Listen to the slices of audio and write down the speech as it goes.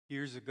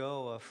Years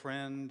ago, a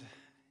friend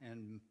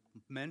and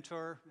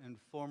mentor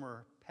and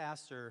former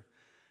pastor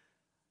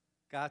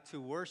got to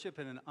worship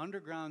in an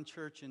underground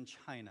church in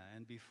China.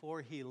 And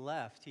before he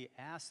left, he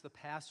asked the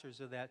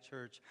pastors of that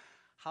church,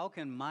 "How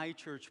can my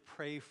church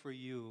pray for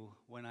you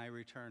when I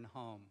return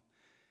home?"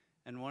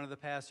 And one of the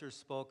pastors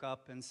spoke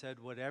up and said,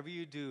 "Whatever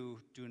you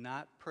do, do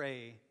not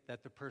pray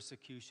that the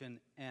persecution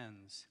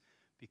ends,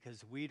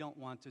 because we don't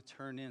want to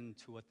turn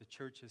into what the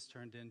church has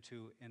turned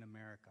into in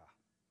America.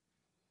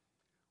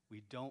 We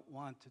don't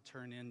want to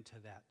turn into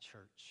that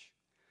church."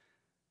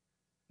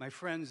 My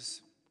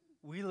friends,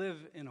 we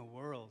live in a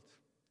world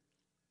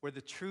where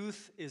the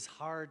truth is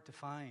hard to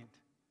find,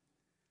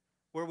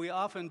 where we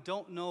often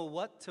don't know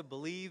what to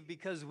believe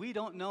because we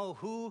don't know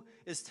who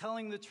is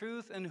telling the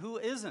truth and who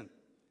isn't.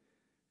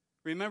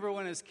 Remember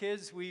when as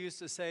kids we used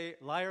to say,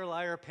 "Liar,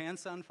 liar,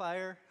 pants on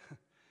fire"?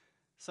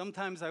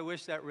 Sometimes I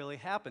wish that really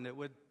happened. It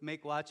would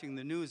make watching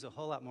the news a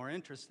whole lot more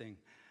interesting.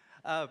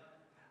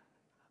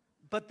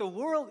 But the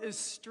world is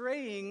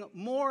straying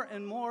more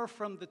and more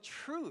from the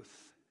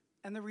truth,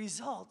 and the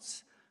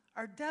results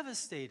are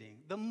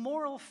devastating. The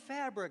moral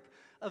fabric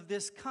of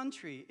this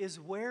country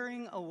is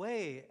wearing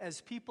away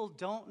as people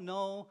don't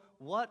know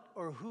what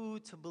or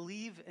who to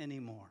believe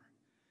anymore.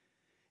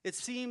 It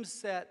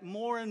seems that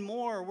more and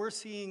more we're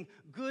seeing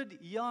good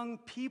young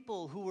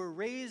people who were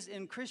raised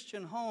in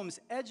Christian homes,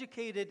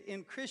 educated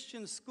in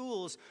Christian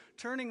schools,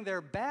 turning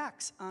their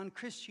backs on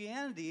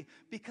Christianity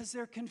because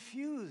they're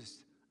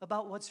confused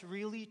about what's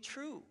really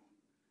true.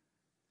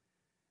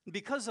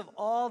 Because of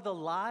all the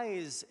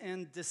lies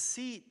and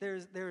deceit,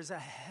 there's a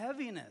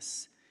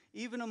heaviness,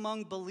 even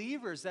among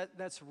believers,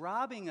 that's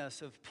robbing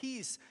us of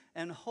peace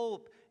and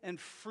hope and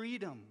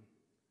freedom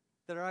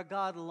that our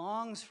God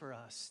longs for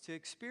us to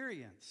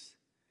experience.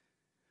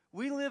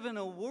 We live in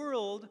a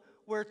world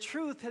where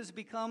truth has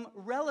become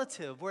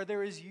relative, where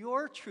there is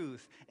your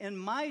truth and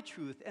my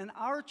truth, and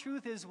our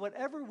truth is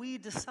whatever we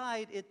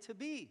decide it to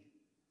be.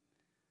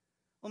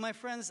 Well, my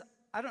friends,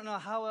 I don't know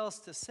how else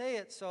to say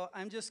it, so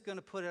I'm just going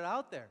to put it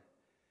out there.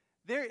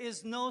 There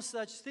is no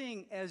such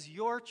thing as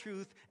your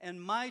truth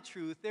and my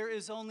truth. There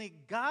is only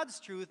God's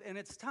truth, and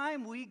it's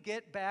time we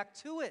get back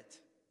to it.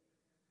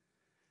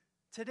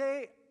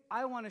 Today,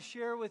 I want to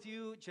share with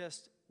you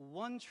just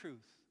one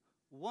truth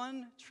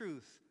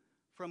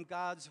from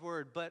God's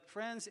Word. But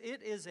friends,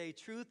 it is a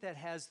truth that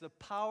has the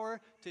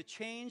power to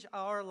change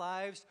our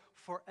lives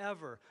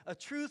forever. A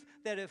truth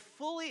that, if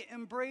fully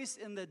embraced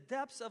in the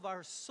depths of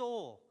our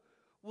soul,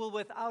 will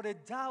without a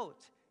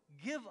doubt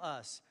give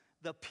us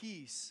the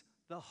peace,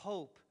 the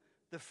hope,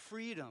 the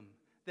freedom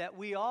that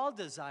we all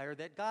desire,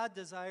 that God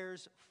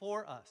desires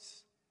for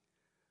us.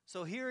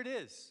 So here it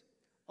is.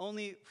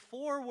 Only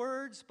 4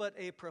 words, but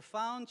a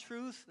profound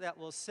truth that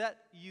will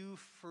set you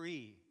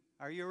free.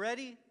 Are you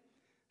ready?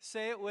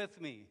 Say it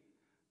with me.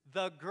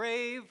 The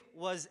grave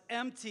was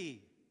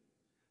empty.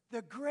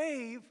 The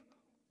grave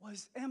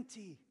was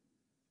empty.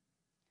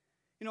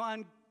 You know,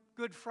 on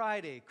Good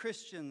Friday,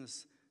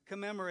 Christians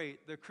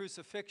commemorate the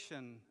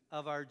crucifixion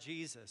of our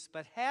Jesus.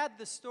 But had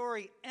the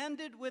story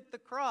ended with the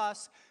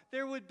cross,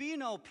 there would be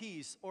no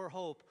peace or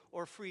hope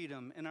or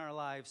freedom in our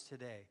lives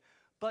today.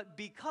 But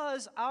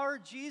because our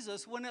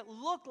Jesus, when it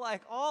looked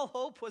like all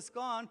hope was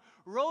gone,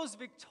 rose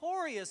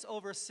victorious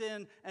over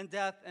sin and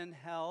death and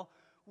hell,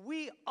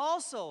 we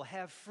also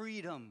have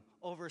freedom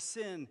over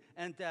sin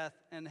and death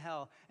and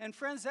hell. And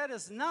friends, that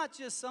is not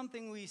just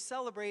something we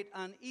celebrate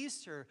on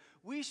Easter.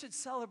 We should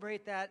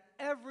celebrate that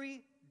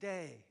every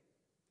day.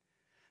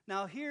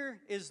 Now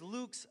here is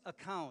Luke's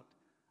account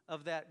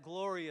of that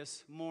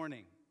glorious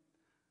morning.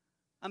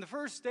 On the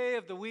first day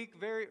of the week,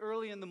 very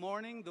early in the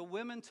morning, the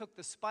women took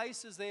the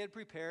spices they had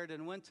prepared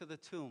and went to the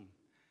tomb.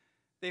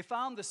 They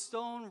found the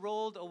stone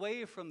rolled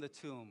away from the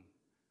tomb,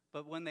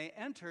 but when they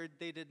entered,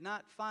 they did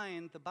not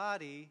find the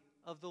body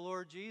of the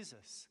Lord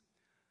Jesus.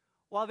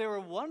 While they were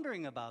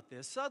wondering about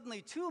this,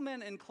 suddenly 2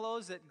 men in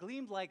clothes that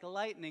gleamed like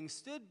lightning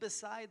stood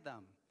beside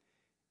them.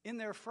 In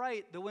their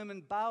fright, the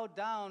women bowed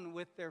down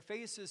with their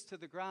faces to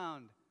the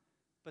ground.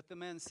 But the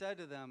men said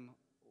to them,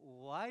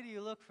 "Why do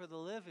you look for the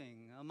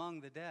living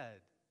among the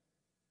dead?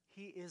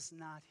 He is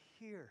not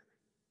here.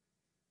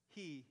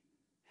 He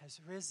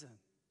has risen."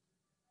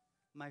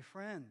 My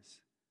friends,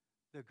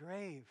 the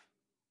grave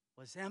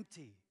was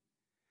empty.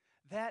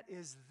 That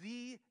is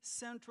the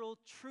central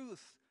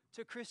truth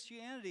to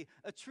Christianity,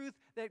 a truth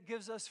that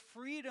gives us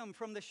freedom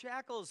from the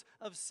shackles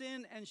of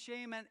sin and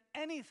shame and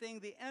anything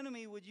the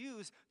enemy would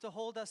use to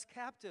hold us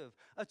captive,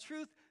 a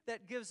truth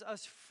that gives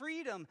us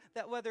freedom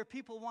that, whether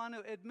people want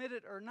to admit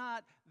it or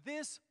not,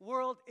 this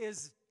world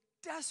is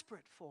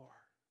desperate for.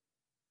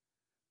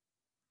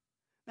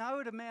 Now, I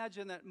would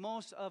imagine that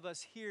most of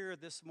us here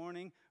this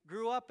morning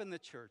grew up in the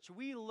church.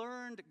 We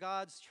learned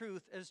God's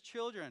truth as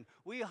children.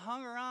 We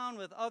hung around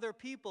with other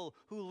people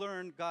who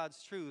learned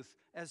God's truth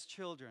as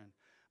children.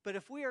 But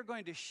if we are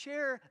going to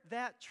share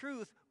that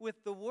truth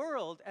with the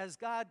world as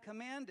God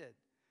commanded,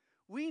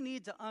 we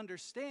need to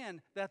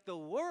understand that the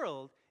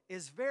world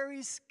is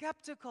very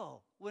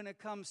skeptical when it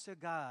comes to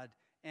God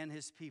and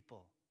His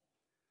people.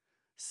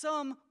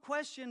 Some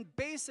question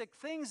basic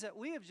things that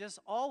we have just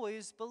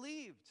always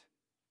believed.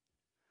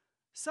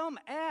 Some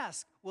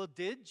ask, well,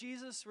 did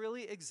Jesus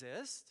really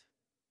exist?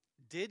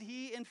 Did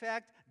he, in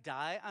fact,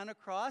 die on a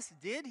cross?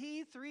 Did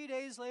he, 3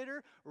 days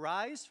later,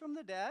 rise from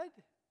the dead?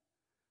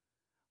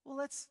 Well,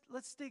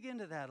 let's dig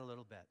into that a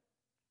little bit.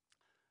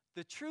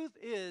 The truth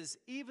is,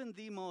 even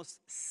the most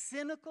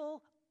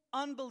cynical,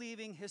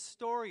 unbelieving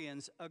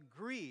historians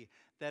agree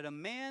that a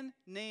man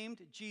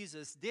named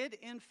Jesus did,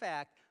 in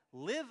fact,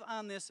 live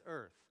on this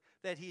earth,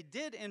 that he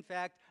did, in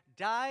fact,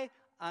 die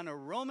on a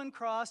Roman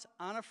cross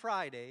on a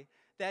Friday,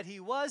 that he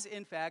was,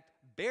 in fact,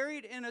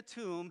 buried in a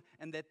tomb,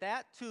 and that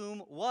that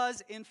tomb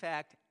was, in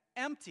fact,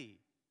 empty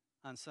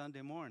on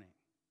Sunday morning.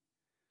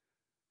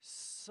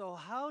 So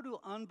how do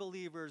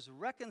unbelievers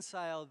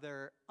reconcile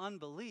their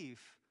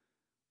unbelief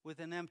with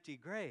an empty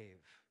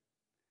grave?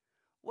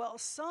 Well,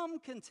 some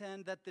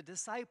contend that the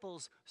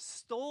disciples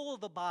stole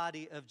the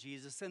body of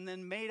Jesus and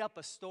then made up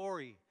a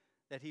story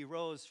that he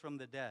rose from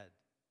the dead.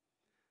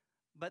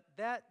 But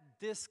that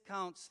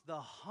discounts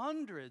the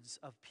hundreds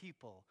of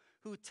people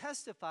who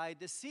testified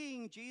to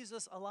seeing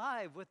Jesus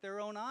alive with their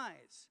own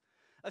eyes.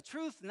 A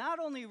truth not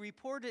only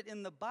reported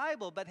in the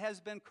Bible, but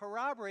has been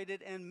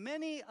corroborated in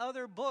many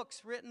other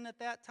books written at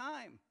that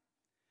time.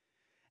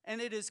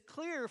 And it is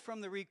clear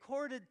from the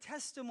recorded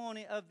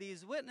testimony of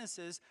these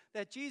witnesses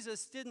that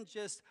Jesus didn't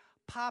just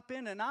pop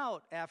in and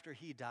out after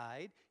he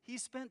died. He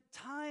spent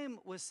time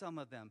with some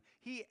of them.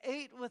 He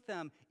ate with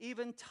them,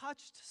 even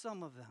touched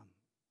some of them.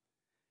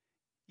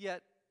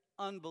 Yet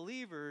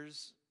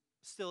unbelievers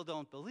still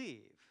don't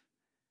believe.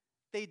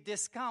 They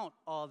discount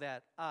all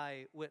that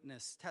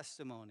eyewitness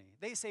testimony.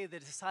 They say the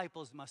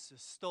disciples must have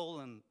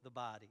stolen the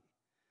body.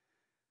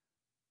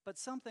 But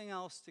something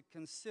else to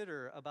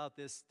consider about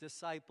this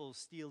disciples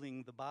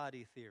stealing the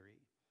body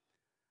theory.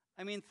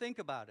 I mean, think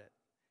about it.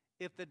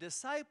 If the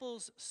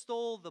disciples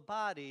stole the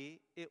body,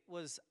 it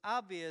was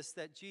obvious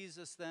that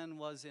Jesus then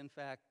was in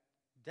fact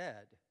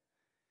dead.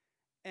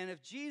 And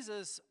if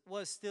Jesus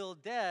was still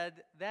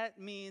dead, that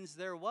means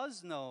there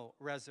was no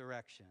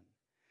resurrection.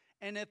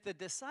 And if the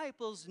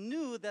disciples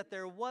knew that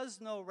there was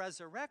no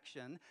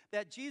resurrection,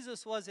 that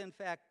Jesus was in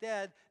fact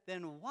dead,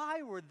 then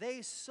why were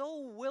they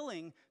so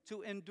willing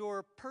to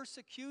endure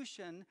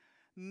persecution,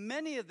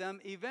 many of them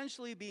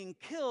eventually being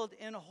killed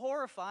in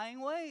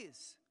horrifying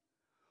ways?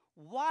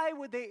 Why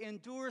would they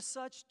endure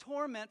such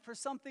torment for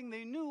something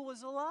they knew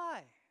was a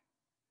lie?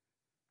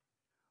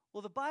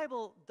 Well, the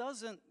Bible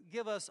doesn't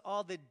give us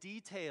all the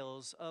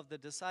details of the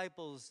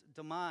disciples'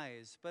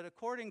 demise, but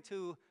according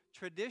to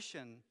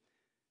tradition,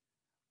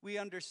 we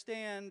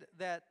understand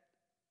that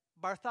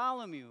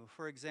Bartholomew,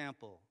 for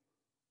example,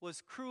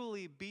 was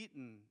cruelly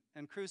beaten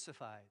and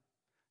crucified.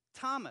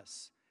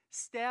 Thomas,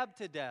 stabbed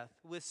to death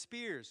with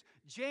spears.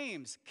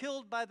 James,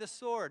 killed by the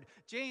sword.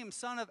 James,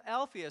 son of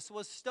Alphaeus,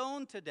 was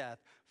stoned to death.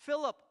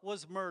 Philip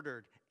was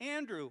murdered.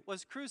 Andrew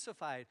was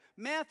crucified.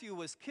 Matthew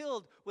was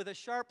killed with a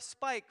sharp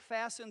spike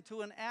fastened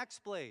to an axe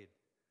blade.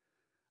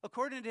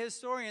 According to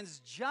historians,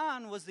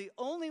 John was the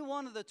only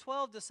one of the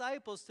 12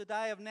 disciples to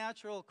die of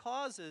natural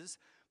causes,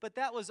 but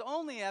that was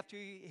only after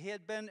he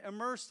had been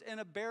immersed in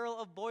a barrel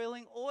of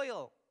boiling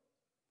oil.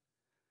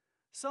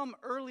 Some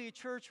early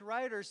church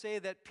writers say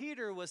that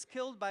Peter was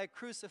killed by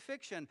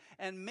crucifixion,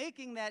 and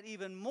making that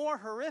even more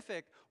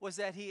horrific was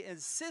that he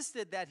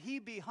insisted that he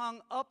be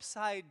hung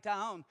upside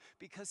down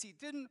because he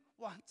didn't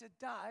want to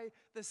die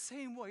the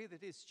same way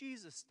that his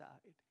Jesus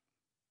died.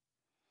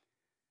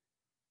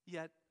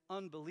 Yet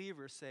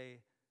unbelievers say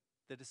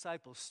the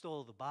disciples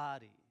stole the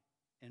body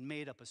and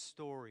made up a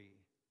story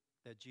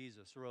that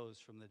Jesus rose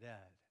from the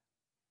dead.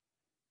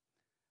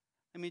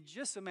 I mean,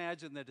 just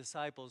imagine the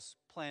disciples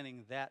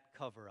planning that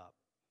cover-up.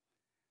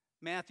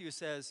 Matthew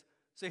says,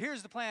 so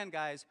here's the plan,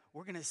 guys.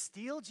 We're going to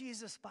steal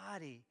Jesus'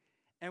 body,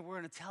 and we're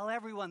going to tell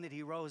everyone that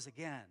he rose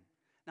again.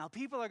 Now,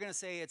 people are going to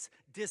say it's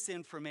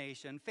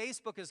disinformation.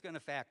 Facebook is going to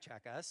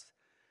fact-check us.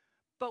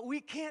 But we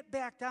can't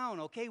back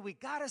down, okay? We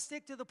got to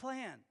stick to the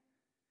plan.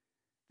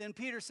 Then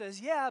Peter says,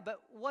 yeah,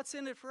 but what's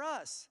in it for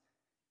us?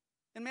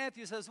 And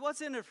Matthew says, what's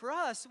in it for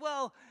us?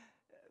 Well,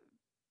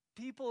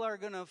 people are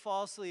going to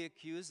falsely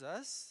accuse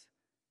us.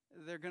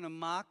 They're going to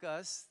mock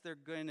us. They're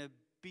going to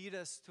beat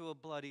us to a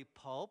bloody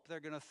pulp. They're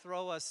going to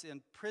throw us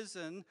in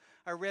prison.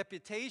 Our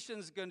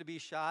reputation's going to be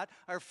shot.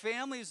 Our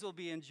families will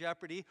be in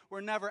jeopardy.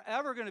 We're never,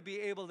 ever going to be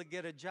able to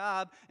get a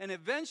job. And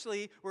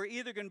eventually, we're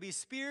either going to be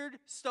speared,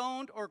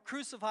 stoned, or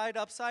crucified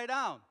upside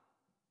down.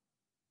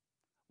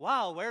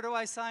 Wow, where do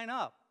I sign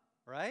up?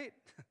 Right?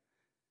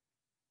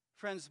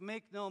 Friends,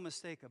 make no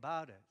mistake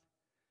about it.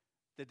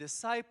 The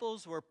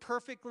disciples were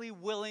perfectly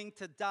willing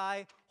to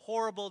die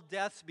horrible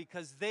deaths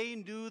because they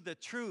knew the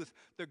truth.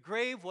 The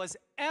grave was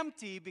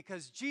empty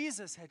because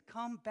Jesus had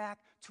come back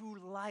to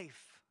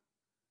life.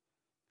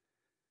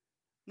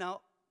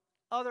 Now,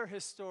 other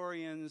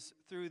historians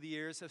through the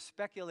years have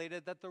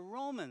speculated that the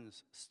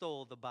Romans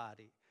stole the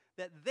body,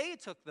 that they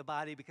took the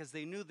body because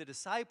they knew the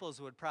disciples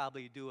would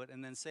probably do it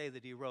and then say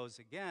that he rose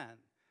again.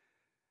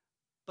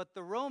 But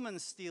the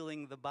Romans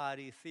stealing the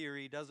body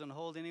theory doesn't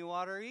hold any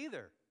water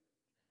either.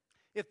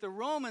 If the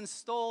Romans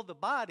stole the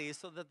body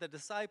so that the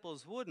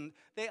disciples wouldn't,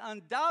 they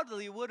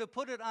undoubtedly would have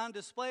put it on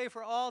display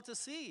for all to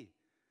see.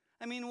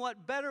 I mean,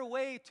 what better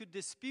way to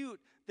dispute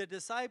the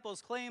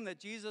disciples' claim that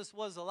Jesus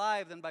was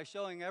alive than by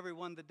showing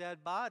everyone the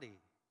dead body?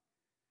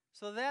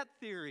 So that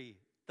theory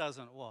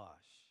doesn't wash.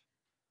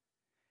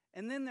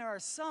 And then there are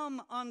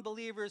some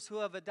unbelievers who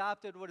have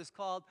adopted what is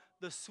called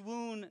the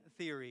swoon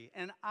theory.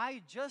 And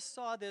I just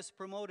saw this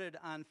promoted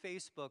on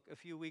Facebook a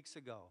few weeks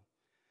ago.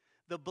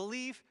 The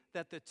belief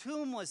that the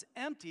tomb was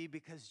empty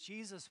because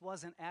Jesus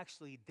wasn't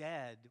actually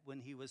dead when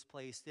he was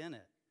placed in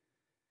it.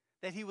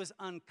 That he was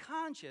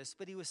unconscious,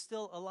 but he was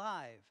still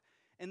alive.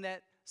 And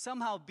that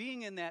somehow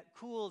being in that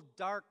cool,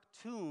 dark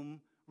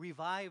tomb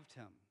revived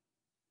him.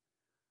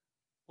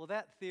 Well,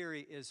 that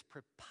theory is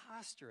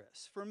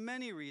preposterous for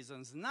many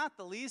reasons, not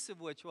the least of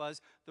which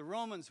was the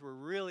Romans were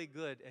really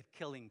good at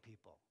killing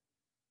people.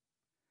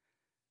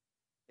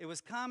 It was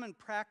common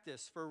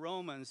practice for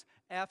Romans,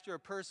 after a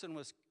person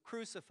was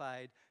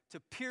crucified, to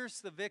pierce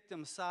the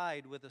victim's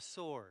side with a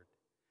sword.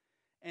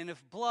 And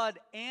if blood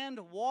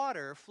and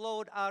water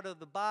flowed out of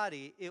the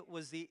body, it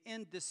was the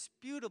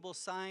indisputable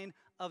sign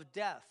of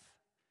death,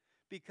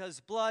 because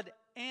blood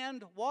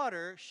and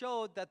water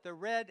showed that the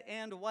red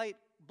and white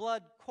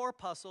blood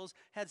corpuscles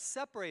had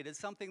separated,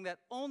 something that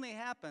only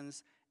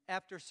happens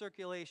after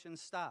circulation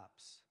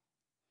stops.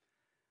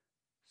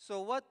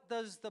 So what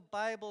does the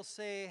Bible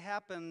say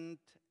happened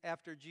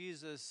after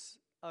Jesus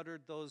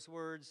uttered those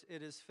words,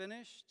 "It is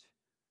finished"?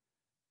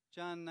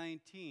 John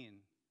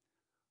 19.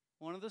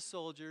 One of the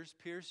soldiers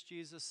pierced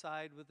Jesus'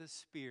 side with a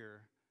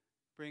spear,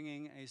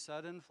 bringing a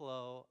sudden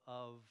flow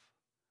of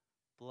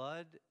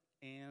blood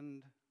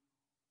and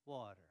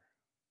water.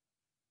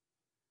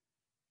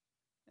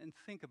 And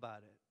think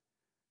about it.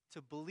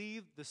 To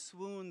believe the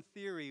swoon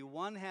theory,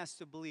 one has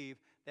to believe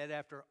that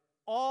after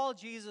all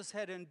Jesus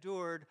had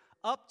endured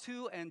up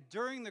to and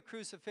during the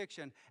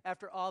crucifixion,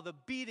 after all the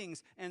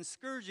beatings and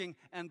scourging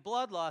and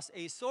blood loss,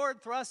 a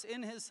sword thrust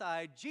in his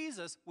side,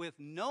 Jesus, with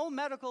no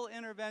medical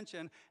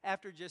intervention,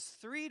 after just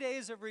 3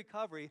 days of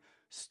recovery,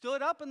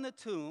 stood up in the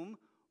tomb,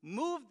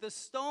 moved the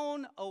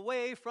stone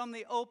away from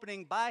the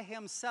opening by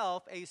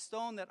himself, a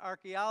stone that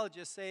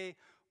archaeologists say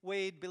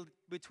weighed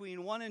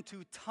between 1 and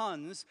 2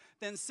 tons,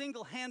 then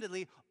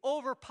single-handedly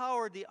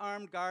overpowered the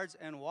armed guards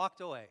and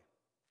walked away.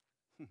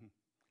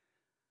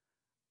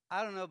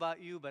 I don't know about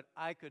you, but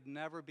I could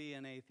never be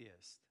an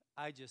atheist.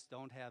 I just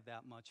don't have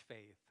that much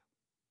faith.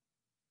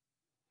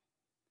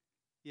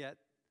 Yet,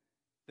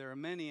 there are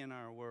many in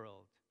our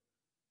world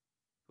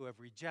who have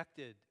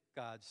rejected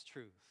God's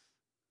truth,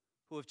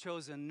 who have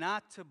chosen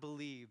not to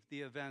believe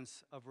the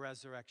events of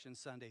Resurrection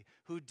Sunday,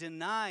 who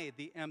deny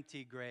the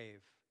empty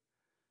grave.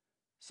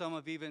 Some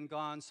have even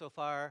gone so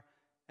far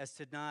as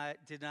to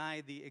deny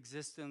the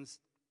existence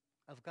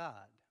of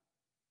God.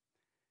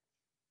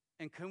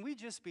 And can we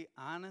just be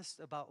honest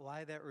about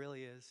why that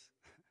really is?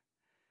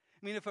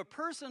 I mean, if a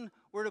person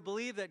were to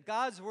believe that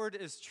God's word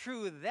is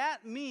true,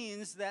 that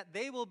means that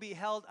they will be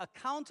held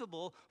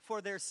accountable for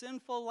their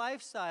sinful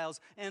lifestyles.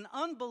 And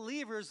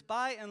unbelievers,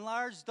 by and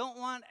large, don't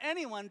want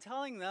anyone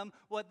telling them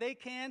what they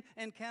can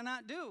and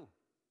cannot do.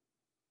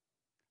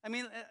 I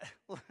mean,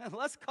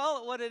 let's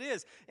call it what it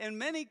is. In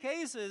many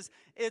cases,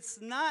 it's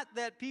not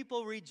that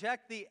people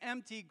reject the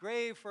empty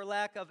grave for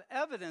lack of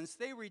evidence.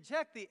 They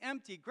reject the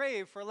empty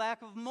grave for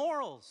lack of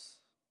morals.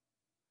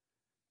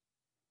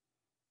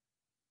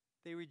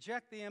 They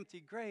reject the empty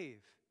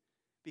grave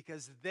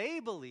because they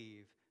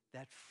believe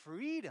that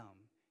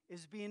freedom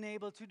is being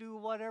able to do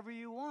whatever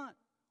you want,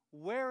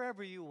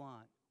 wherever you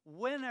want,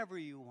 whenever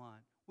you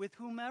want, with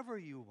whomever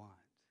you want.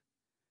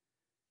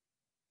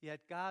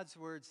 Yet God's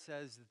word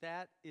says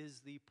that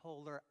is the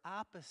polar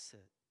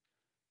opposite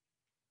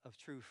of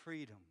true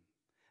freedom.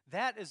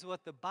 That is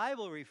what the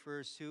Bible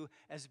refers to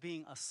as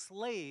being a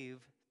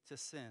slave to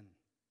sin.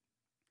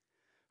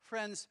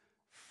 Friends,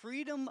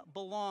 freedom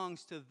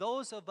belongs to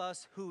those of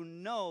us who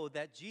know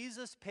that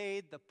Jesus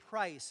paid the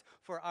price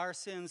for our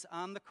sins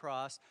on the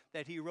cross,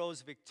 that he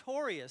rose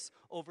victorious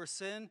over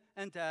sin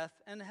and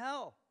death and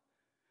hell.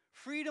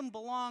 Freedom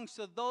belongs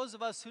to those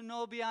of us who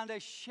know beyond a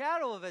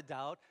shadow of a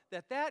doubt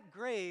that that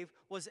grave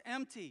was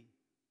empty.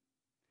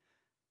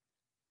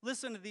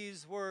 Listen to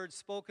these words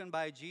spoken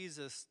by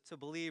Jesus to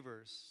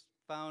believers,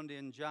 found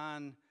in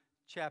John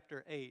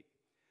chapter 8.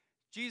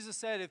 Jesus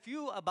said, "If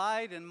you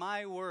abide in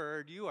my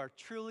word, you are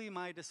truly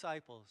my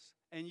disciples,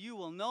 and you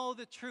will know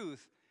the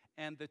truth,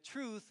 and the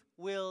truth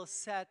will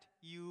set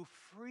you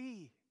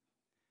free."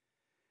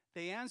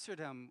 They answered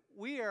him,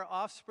 "We are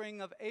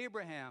offspring of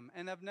Abraham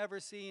and have never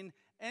seen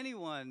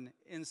anyone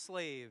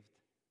enslaved."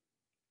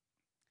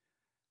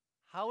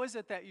 "How is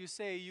it that you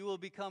say you will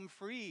become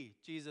free?"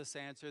 Jesus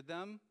answered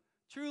them.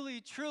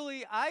 "Truly,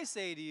 truly, I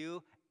say to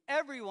you,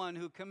 everyone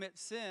who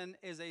commits sin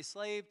is a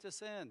slave to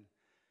sin.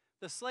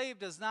 The slave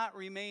does not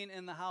remain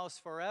in the house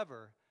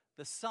forever.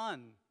 The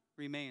son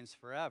remains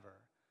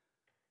forever.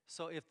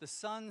 So if the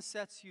Son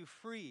sets you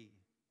free,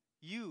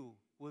 you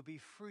will be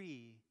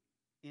free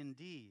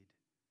indeed."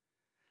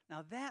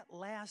 Now that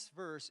last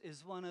verse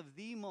is one of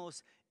the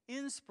most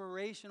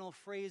inspirational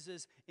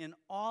phrases in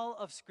all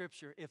of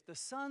Scripture. If the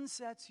Son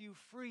sets you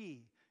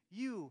free,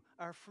 you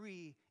are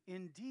free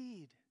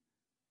indeed.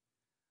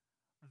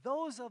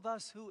 Those of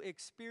us who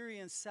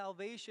experience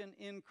salvation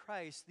in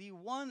Christ, the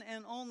one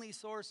and only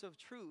source of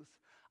truth,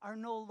 are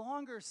no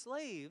longer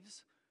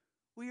slaves.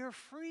 We are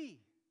free.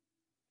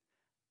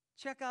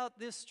 Check out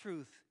this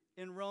truth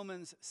in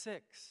Romans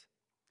 6.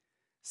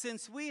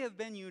 Since we have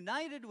been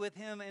united with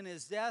him in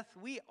his death,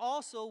 we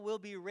also will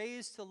be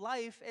raised to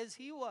life as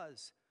he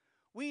was.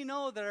 We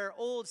know that our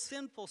old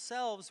sinful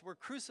selves were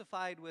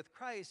crucified with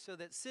Christ so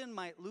that sin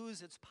might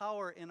lose its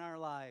power in our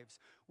lives.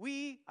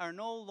 We are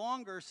no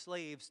longer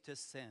slaves to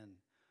sin.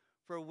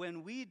 For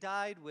when we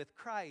died with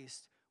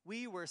Christ,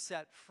 we were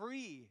set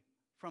free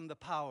from the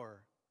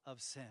power of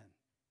sin.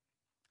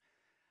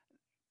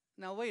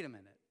 Now, wait a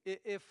minute.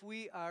 If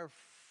we are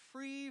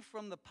free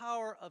from the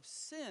power of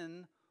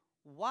sin,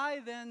 why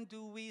then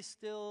do we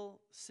still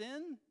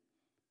sin?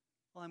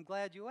 Well, I'm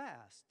glad you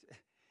asked.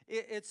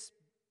 It's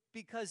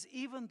because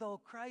even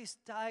though Christ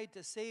died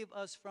to save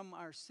us from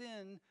our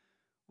sin,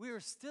 we are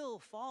still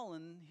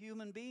fallen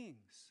human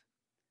beings.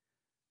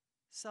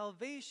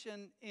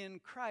 Salvation in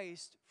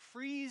Christ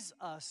frees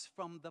us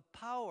from the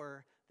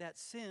power that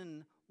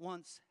sin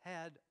once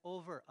had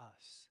over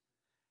us.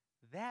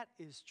 That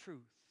is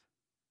truth.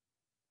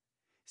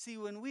 See,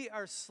 when we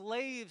are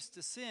slaves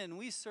to sin,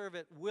 we serve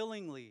it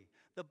willingly.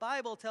 The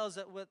Bible tells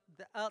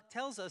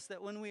us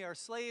that when we are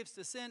slaves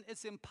to sin,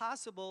 it's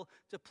impossible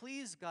to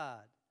please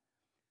God.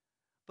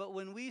 But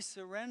when we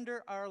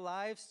surrender our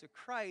lives to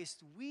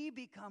Christ, we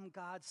become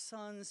God's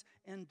sons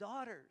and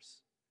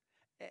daughters.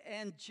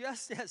 And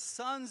just as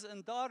sons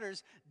and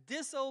daughters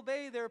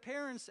disobey their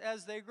parents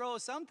as they grow,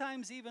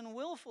 sometimes even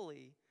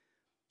willfully,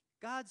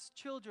 God's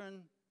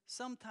children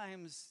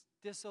sometimes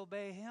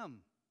disobey him.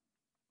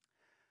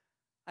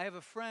 I have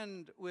a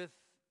friend with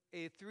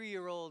a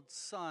 3-year-old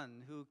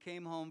son who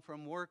came home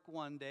from work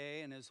one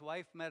day, and his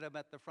wife met him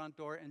at the front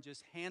door and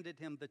just handed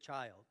him the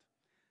child.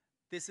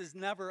 This is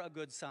never a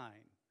good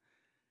sign.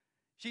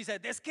 She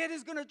said, "This kid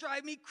is going to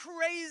drive me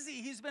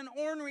crazy. He's been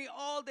ornery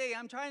all day.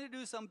 I'm trying to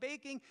do some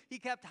baking. He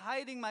kept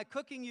hiding my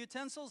cooking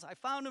utensils. I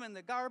found him in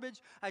the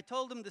garbage. I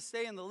told him to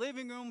stay in the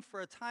living room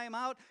for a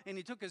timeout, and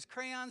he took his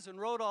crayons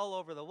and wrote all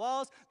over the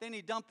walls. Then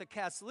he dumped the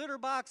cat's litter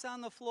box on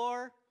the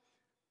floor."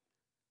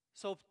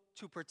 So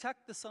to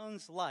protect the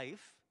son's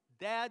life,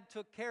 Dad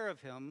took care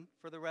of him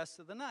for the rest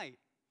of the night.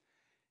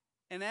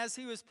 And as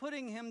he was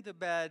putting him to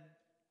bed,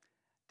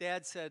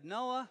 Dad said,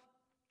 "Noah,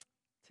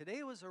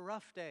 today was a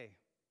rough day.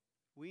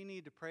 We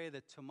need to pray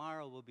that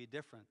tomorrow will be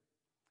different."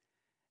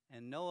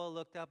 And Noah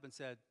looked up and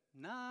said,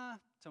 "Nah,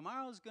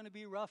 tomorrow's going to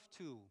be rough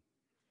too."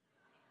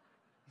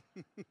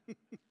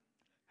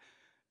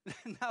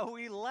 Now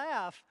we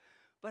laugh,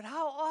 but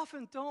how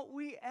often don't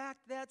we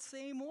act that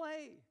same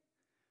way?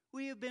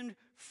 We have been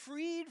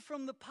freed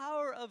from the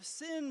power of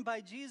sin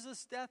by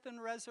Jesus' death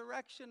and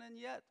resurrection, and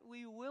yet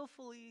we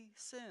willfully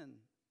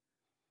sin.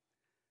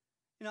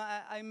 You know,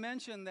 I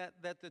mentioned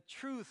that the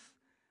truth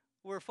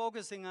we're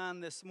focusing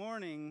on this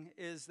morning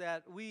is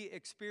that we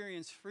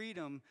experience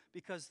freedom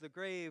because the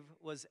grave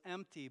was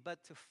empty.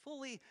 But to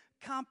fully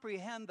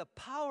comprehend the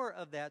power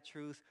of that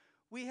truth,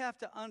 we have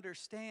to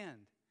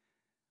understand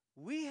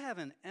we have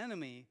an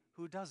enemy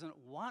who doesn't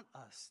want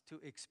us to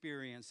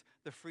experience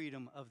the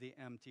freedom of the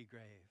empty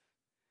grave.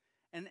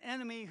 An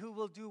enemy who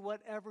will do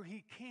whatever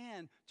he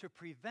can to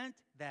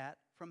prevent that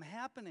from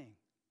happening.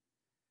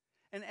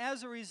 And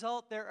as a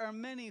result, there are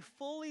many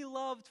fully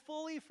loved,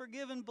 fully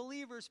forgiven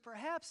believers,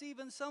 perhaps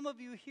even some of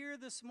you here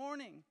this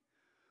morning,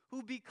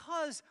 who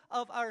because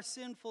of our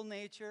sinful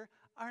nature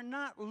are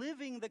not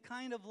living the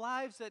kind of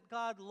lives that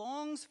God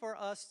longs for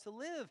us to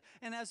live.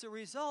 And as a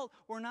result,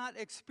 we're not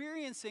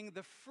experiencing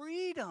the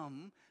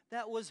freedom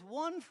that was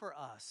won for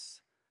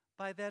us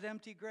by that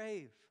empty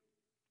grave.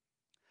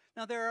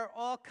 Now, there are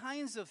all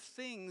kinds of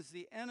things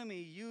the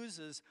enemy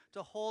uses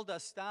to hold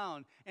us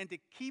down and to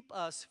keep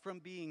us from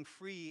being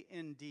free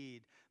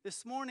indeed.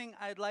 This morning,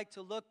 I'd like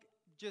to look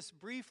just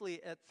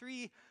briefly at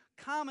 3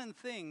 common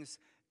things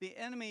the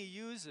enemy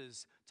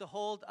uses to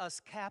hold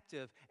us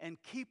captive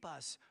and keep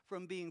us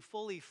from being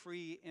fully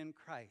free in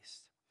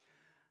Christ.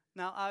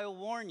 Now, I'll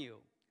warn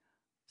you,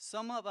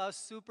 some of us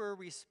super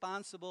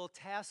responsible,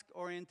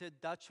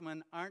 task-oriented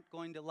Dutchmen aren't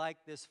going to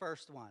like this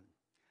first one.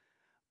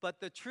 But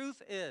the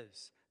truth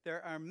is,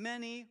 there are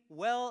many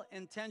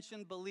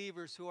well-intentioned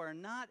believers who are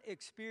not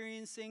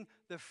experiencing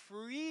the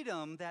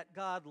freedom that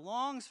God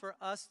longs for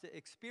us to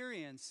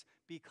experience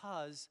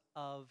because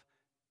of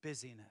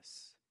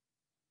busyness.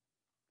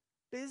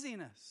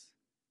 Busyness.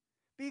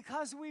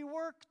 Because we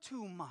work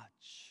too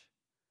much.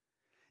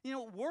 You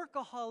know,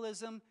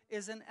 workaholism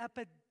is an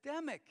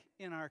epidemic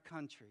in our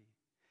country.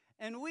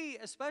 And we,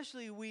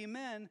 especially we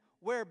men,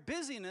 wear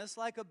busyness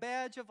like a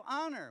badge of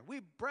honor. We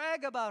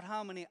brag about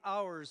how many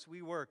hours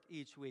we work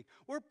each week.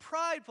 We're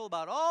prideful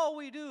about all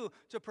we do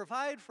to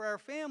provide for our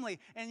family,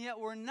 and yet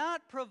we're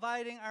not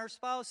providing our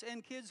spouse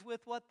and kids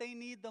with what they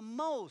need the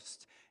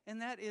most,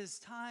 and that is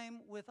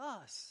time with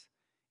us,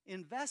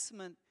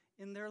 investment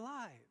in their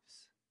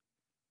lives.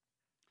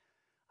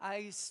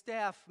 I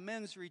staff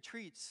men's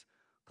retreats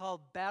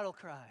called Battle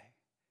Cry.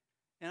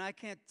 And I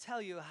can't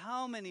tell you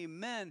how many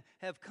men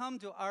have come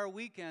to our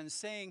weekends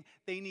saying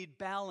they need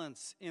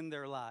balance in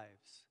their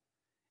lives.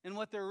 And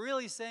what they're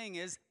really saying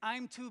is,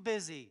 I'm too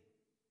busy.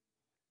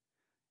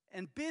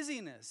 And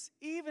busyness,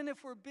 even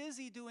if we're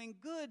busy doing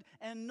good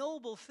and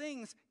noble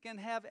things, can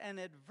have an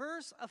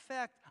adverse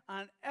effect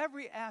on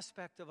every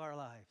aspect of our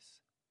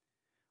lives.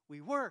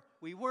 We work,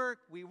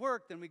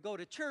 then we go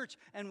to church,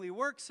 and we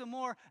work some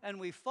more, and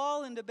we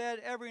fall into bed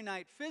every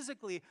night,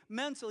 physically,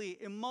 mentally,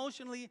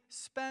 emotionally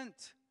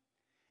spent.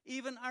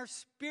 Even our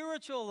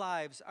spiritual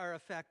lives are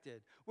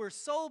affected. We're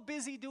so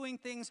busy doing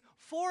things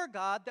for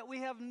God that we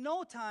have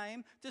no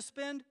time to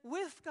spend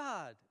with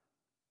God.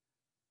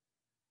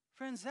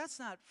 Friends, that's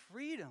not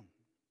freedom.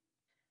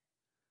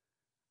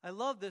 I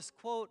love this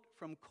quote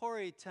from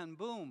Corrie ten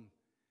Boom.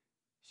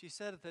 She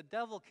said, if the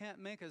devil can't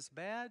make us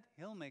bad,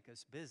 he'll make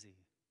us busy.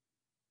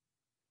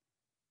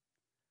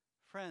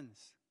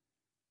 Friends,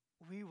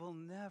 we will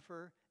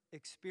never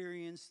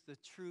experience the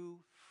true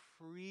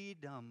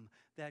freedom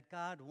that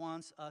God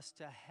wants us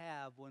to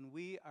have when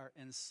we are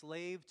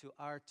enslaved to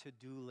our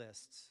to-do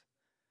lists.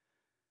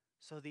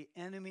 So the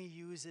enemy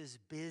uses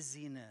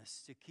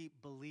busyness to keep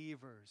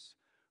believers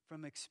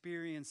from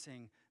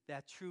experiencing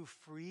that true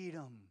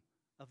freedom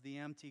of the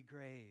empty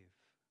grave.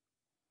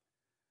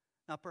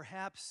 Now,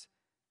 perhaps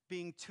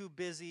being too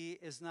busy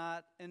is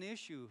not an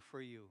issue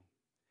for you.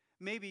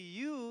 Maybe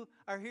you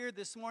are here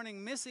this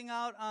morning missing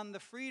out on the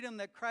freedom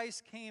that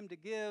Christ came to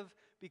give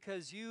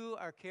because you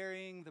are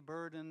carrying the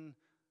burden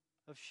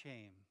of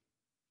shame.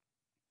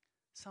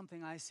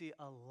 Something I see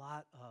a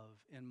lot of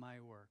in my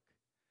work.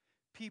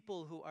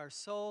 People who are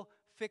so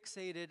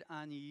fixated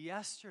on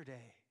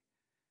yesterday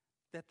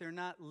that they're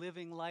not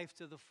living life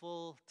to the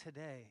full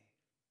today.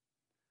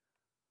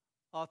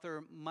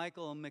 Author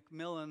Michael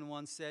McMillan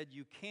once said,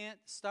 you can't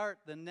start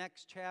the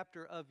next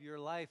chapter of your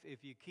life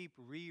if you keep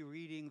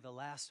rereading the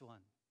last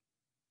one.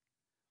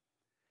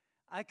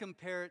 I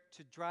compare it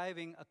to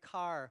driving a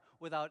car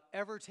without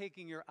ever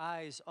taking your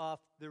eyes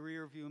off the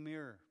rearview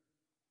mirror.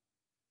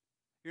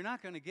 You're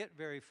not going to get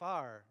very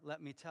far,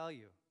 let me tell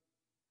you,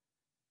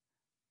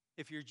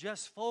 if you're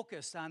just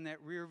focused on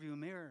that rearview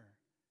mirror.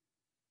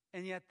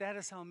 And yet that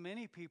is how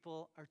many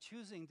people are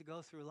choosing to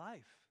go through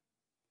life.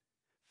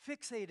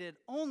 Fixated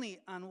only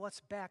on what's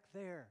back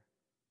there,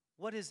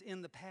 what is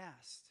in the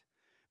past.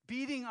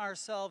 Beating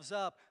ourselves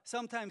up,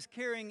 sometimes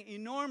carrying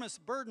enormous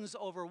burdens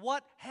over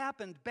what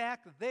happened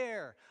back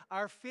there.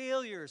 Our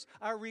failures,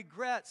 our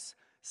regrets,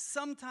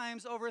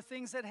 sometimes over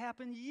things that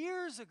happened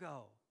years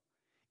ago.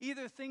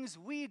 Either things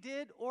we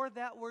did or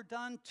that were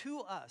done to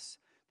us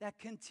that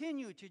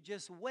continue to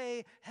just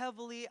weigh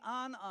heavily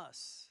on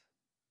us.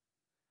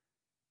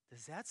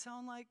 Does that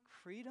sound like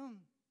freedom?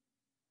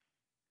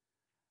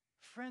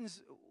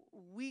 Friends,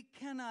 we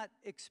cannot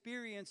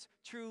experience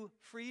true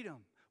freedom.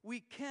 We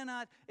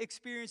cannot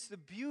experience the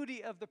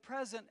beauty of the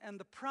present and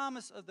the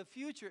promise of the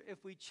future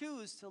if we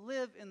choose to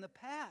live in the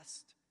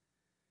past.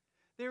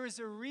 There is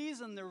a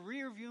reason the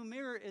rearview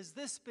mirror is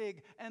this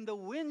big and the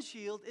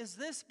windshield is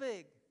this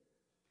big.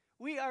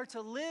 We are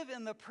to live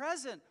in the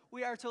present.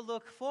 We are to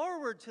look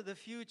forward to the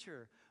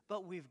future,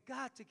 but we've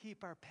got to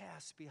keep our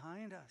past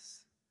behind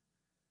us.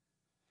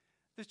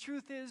 The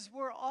truth is,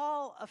 we're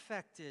all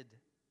affected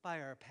by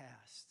our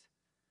past.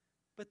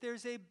 But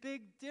there's a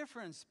big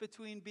difference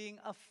between being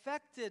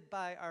affected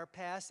by our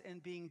past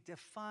and being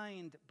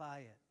defined by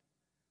it.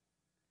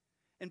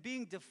 And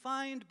being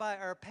defined by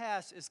our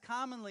past is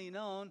commonly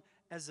known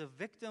as a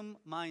victim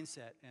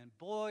mindset. And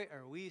boy,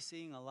 are we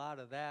seeing a lot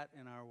of that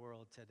in our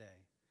world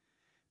today.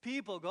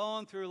 People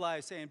going through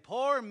life saying,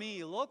 poor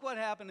me, look what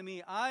happened to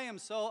me, I am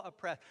so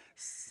oppressed.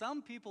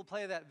 Some people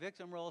play that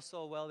victim role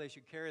so well they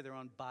should carry their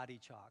own body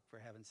chalk, for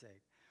heaven's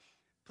sake.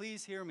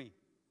 Please hear me.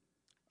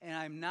 And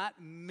I'm not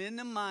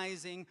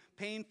minimizing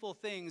painful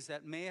things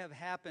that may have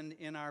happened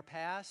in our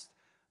past,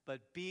 but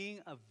being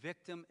a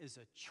victim is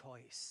a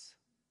choice.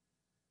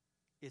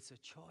 It's a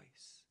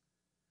choice.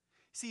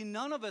 See,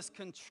 none of us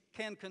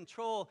can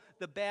control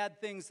the bad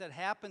things that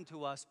happen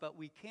to us, but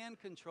we can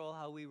control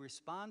how we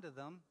respond to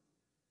them.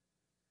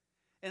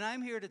 And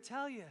I'm here to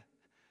tell you,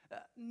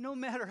 no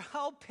matter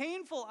how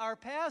painful our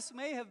past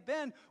may have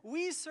been,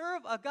 we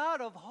serve a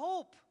God of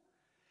hope.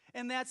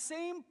 And that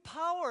same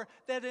power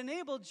that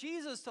enabled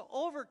Jesus to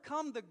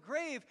overcome the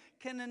grave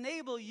can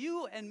enable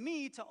you and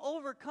me to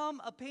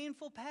overcome a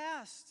painful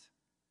past.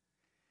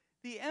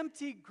 The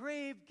empty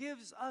grave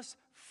gives us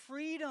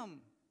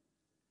freedom.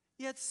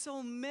 Yet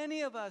so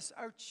many of us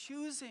are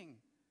choosing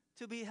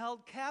to be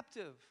held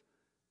captive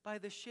by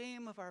the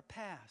shame of our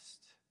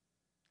past.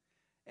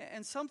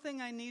 And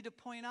something I need to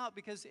point out,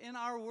 because in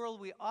our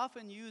world we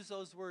often use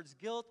those words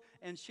guilt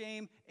and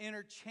shame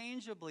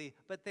interchangeably,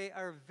 but they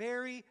are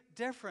very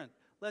different.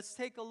 Let's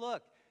take a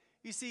look.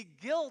 You see,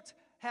 guilt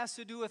has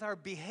to do with our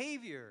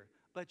behavior,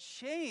 but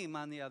shame,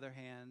 on the other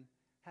hand,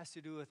 has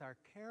to do with our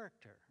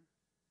character.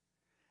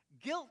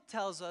 Guilt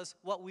tells us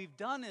what we've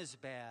done is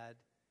bad.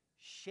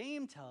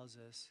 Shame tells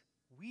us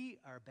we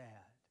are bad.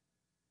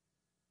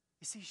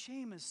 You see,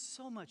 shame is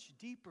so much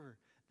deeper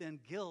than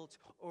guilt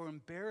or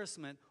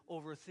embarrassment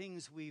over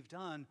things we've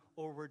done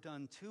or were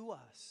done to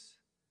us.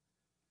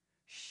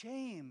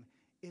 Shame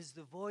is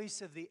the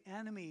voice of the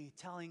enemy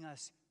telling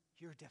us,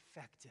 you're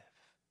defective,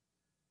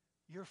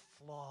 you're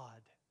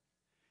flawed,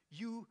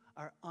 you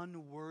are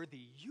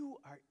unworthy, you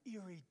are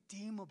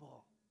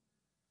irredeemable.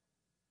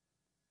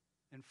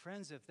 And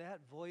friends, if that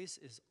voice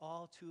is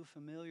all too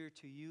familiar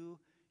to you,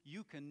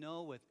 you can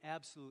know with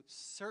absolute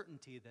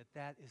certainty that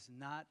that is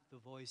not the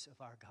voice of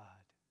our God.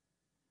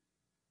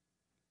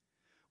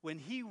 When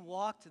he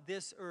walked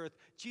this earth,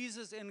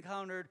 Jesus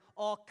encountered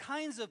all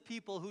kinds of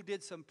people who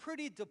did some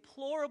pretty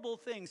deplorable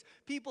things,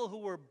 people who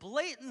were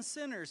blatant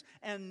sinners,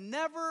 and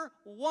never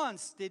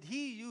once did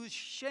he use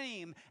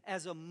shame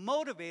as a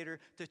motivator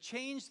to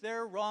change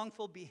their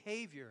wrongful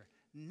behavior.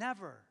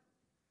 Never.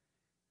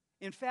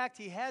 In fact,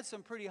 he had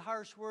some pretty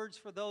harsh words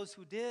for those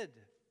who did.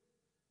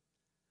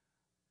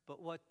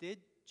 But what did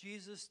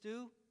Jesus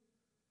do?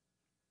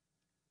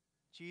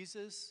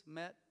 Jesus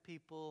met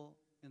people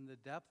in the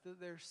depth of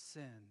their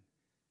sin,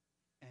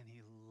 and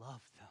he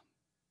loved them.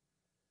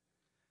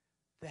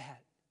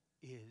 That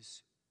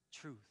is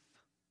truth.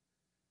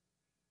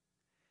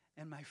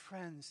 And my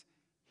friends,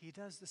 he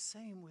does the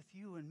same with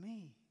you and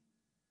me.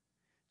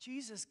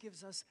 Jesus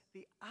gives us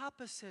the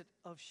opposite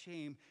of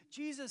shame.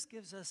 Jesus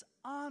gives us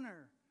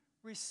honor,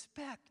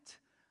 respect,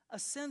 a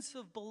sense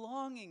of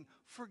belonging,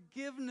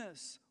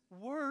 forgiveness,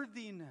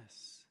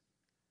 worthiness.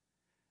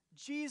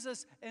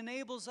 Jesus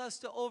enables us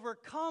to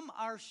overcome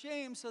our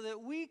shame so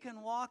that we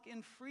can walk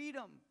in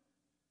freedom.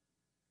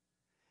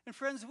 And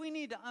friends, we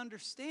need to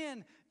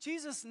understand,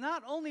 Jesus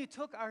not only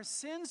took our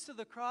sins to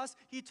the cross,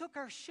 he took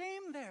our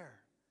shame there.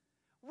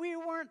 We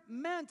weren't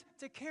meant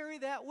to carry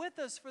that with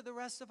us for the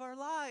rest of our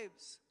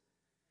lives.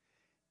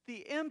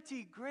 The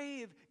empty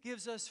grave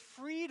gives us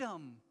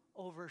freedom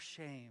over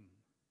shame.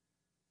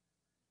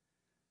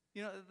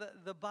 You know,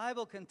 the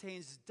Bible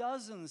contains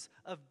dozens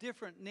of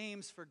different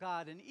names for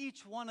God, and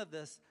each one of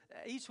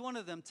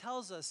them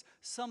tells us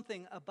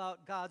something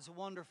about God's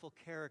wonderful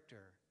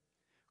character.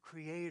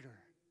 Creator,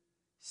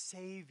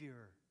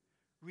 Savior,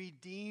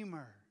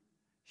 Redeemer,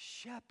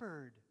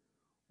 Shepherd,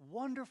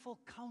 Wonderful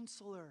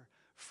Counselor,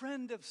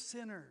 Friend of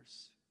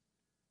sinners.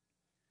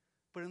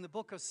 But in the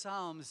book of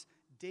Psalms,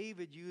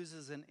 David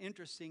uses an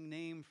interesting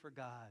name for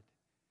God.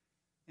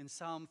 In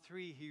Psalm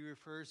 3, he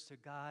refers to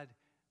God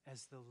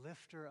as the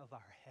lifter of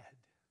our head.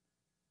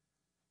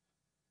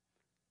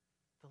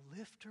 The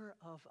lifter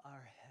of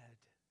our head.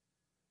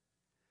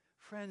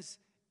 Friends,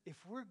 if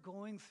we're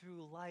going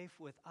through life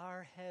with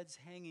our heads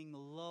hanging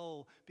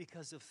low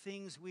because of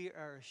things we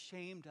are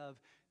ashamed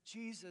of,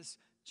 Jesus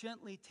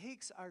gently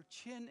takes our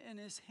chin in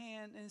his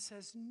hand and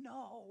says,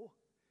 no,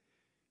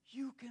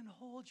 you can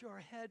hold your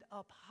head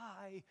up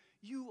high.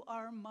 You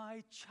are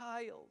my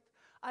child.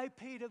 I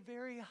paid a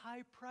very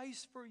high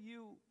price for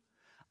you.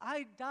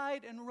 I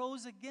died and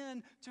rose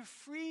again to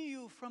free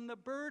you from the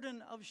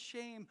burden of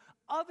shame.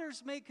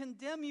 Others may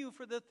condemn you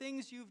for the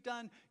things you've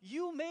done.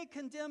 You may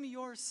condemn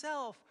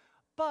yourself,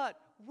 but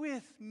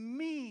with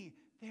me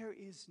there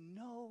is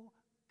no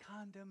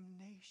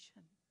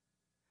condemnation.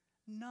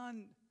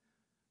 None.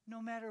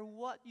 No matter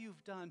what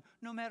you've done,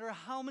 no matter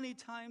how many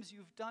times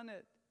you've done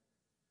it.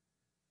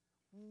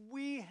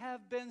 We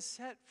have been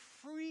set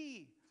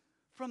free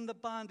from the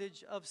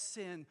bondage of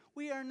sin.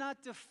 We are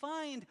not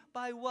defined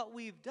by what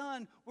we've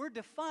done. We're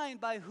defined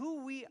by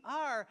who we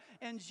are.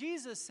 And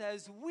Jesus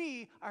says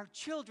we are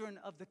children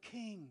of the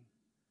King.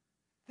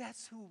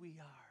 That's who we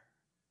are.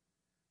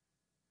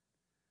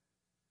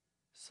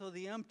 So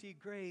the empty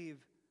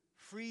grave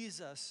frees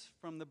us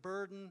from the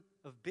burden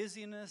of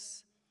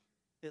busyness.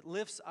 It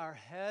lifts our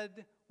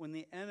head when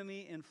the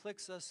enemy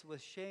inflicts us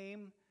with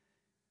shame.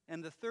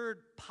 And the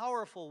third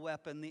powerful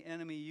weapon the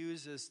enemy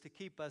uses to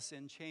keep us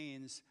in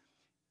chains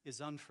is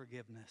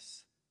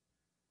unforgiveness.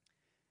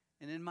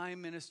 And in my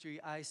ministry,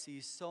 I see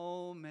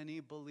so many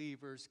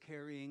believers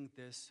carrying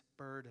this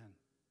burden.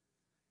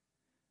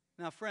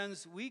 Now,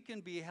 friends, we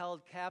can be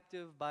held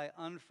captive by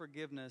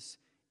unforgiveness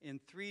in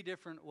three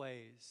different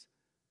ways.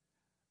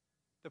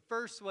 The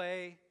first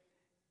way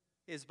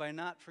is by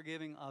not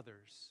forgiving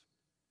others.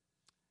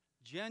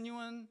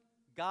 Genuine,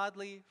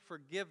 godly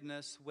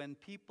forgiveness when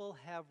people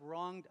have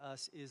wronged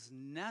us is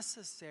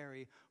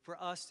necessary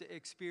for us to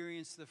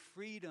experience the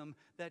freedom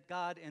that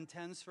God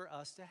intends for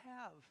us to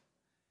have.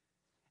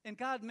 And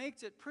God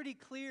makes it pretty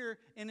clear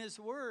in His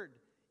Word.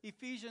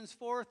 Ephesians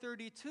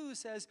 4:32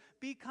 says,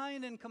 "Be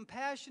kind and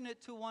compassionate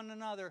to one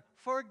another,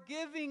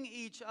 forgiving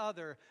each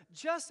other,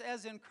 just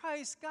as in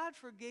Christ God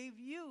forgave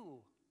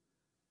you."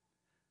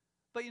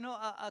 But you know,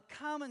 a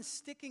common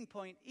sticking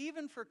point,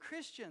 even for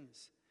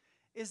Christians,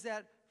 is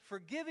that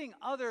forgiving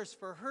others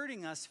for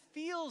hurting us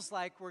feels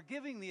like we're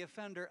giving the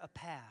offender a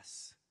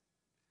pass.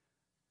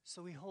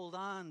 So we hold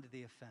on to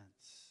the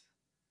offense.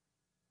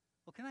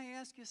 Well, can I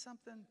ask you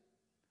something?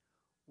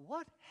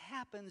 What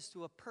happens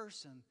to a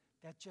person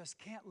that just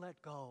can't let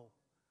go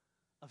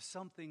of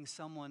something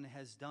someone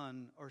has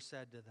done or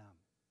said to them?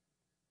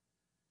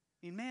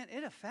 I mean, man,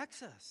 it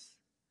affects us.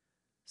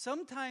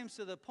 Sometimes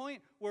to the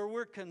point where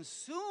we're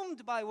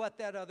consumed by what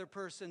that other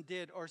person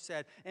did or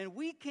said. And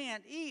we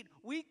can't eat,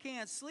 we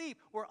can't sleep,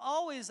 we're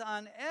always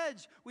on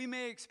edge. We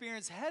may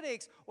experience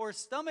headaches or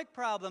stomach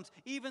problems,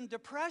 even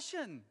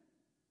depression.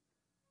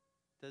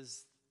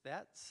 Does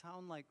that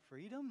sound like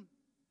freedom?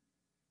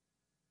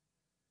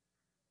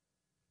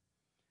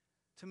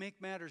 To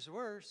make matters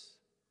worse,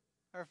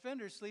 our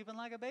offender's sleeping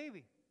like a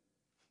baby.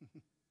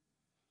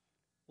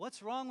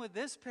 What's wrong with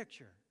this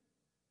picture?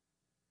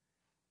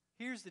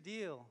 Here's the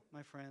deal,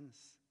 my friends.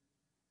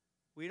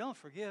 We don't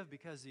forgive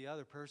because the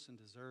other person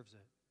deserves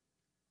it.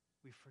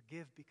 We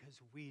forgive because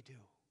we do.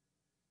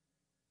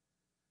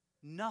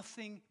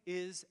 Nothing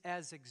is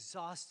as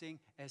exhausting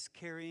as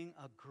carrying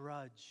a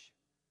grudge.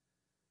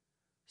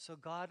 So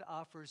God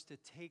offers to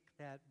take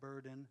that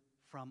burden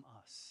from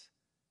us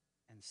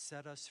and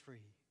set us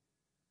free.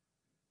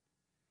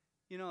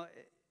 You know,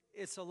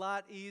 it's a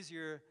lot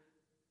easier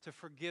to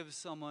forgive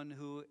someone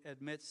who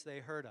admits they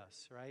hurt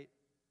us, right?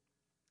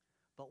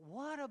 But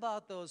what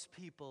about those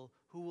people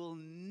who will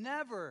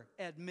never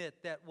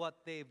admit that what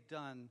they've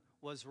done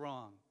was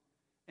wrong?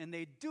 And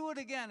they do it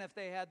again if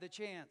they had the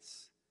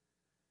chance.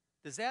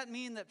 Does that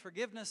mean that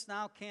forgiveness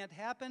now can't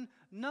happen?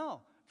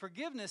 No.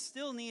 Forgiveness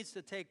still needs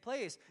to take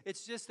place.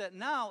 It's just that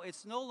now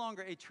it's no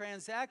longer a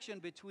transaction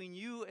between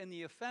you and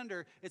the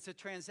offender. It's a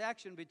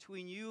transaction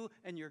between you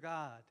and your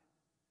God.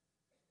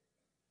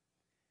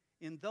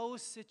 In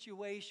those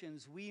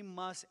situations, we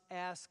must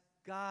ask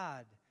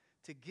God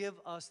to give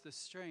us the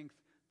strength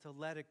to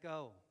let it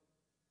go.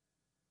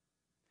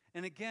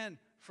 And again,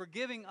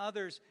 forgiving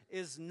others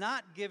is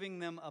not giving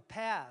them a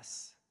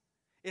pass.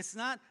 It's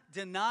not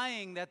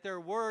denying that their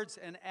words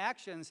and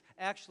actions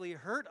actually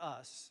hurt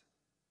us.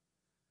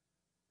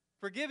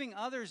 Forgiving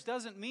others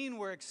doesn't mean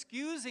we're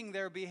excusing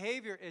their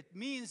behavior. It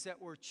means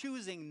that we're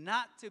choosing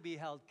not to be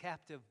held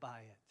captive by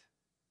it.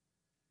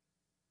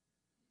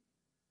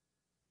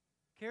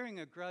 Carrying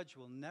a grudge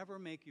will never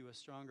make you a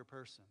stronger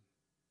person.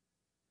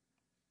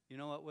 You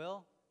know what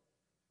will?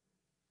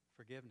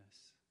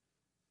 Forgiveness.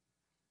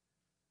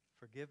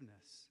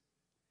 Forgiveness.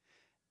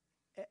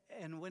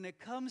 And when it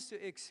comes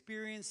to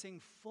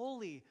experiencing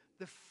fully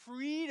the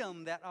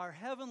freedom that our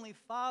Heavenly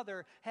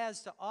Father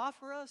has to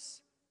offer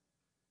us,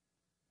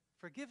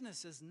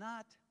 forgiveness is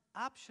not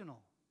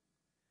optional.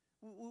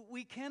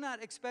 We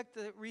cannot expect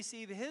to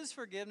receive His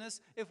forgiveness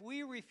if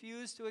we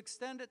refuse to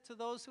extend it to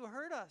those who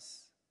hurt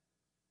us.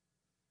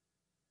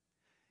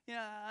 You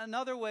know,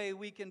 another way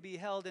we can be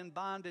held in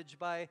bondage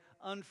by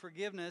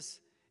unforgiveness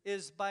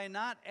is by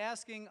not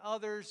asking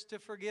others to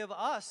forgive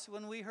us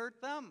when we hurt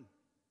them.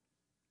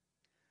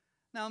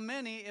 Now,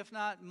 many, if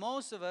not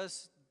most of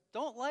us,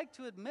 don't like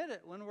to admit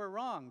it when we're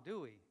wrong,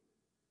 do we?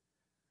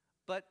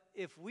 But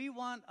if we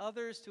want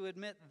others to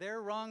admit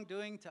their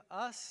wrongdoing to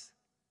us,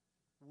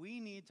 we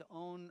need to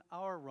own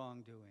our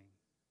wrongdoing.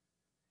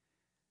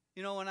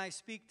 You know, when I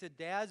speak to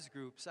dads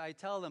groups, I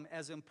tell them,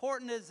 as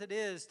important as it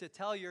is to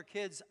tell your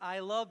kids, I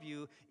love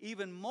you,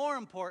 even more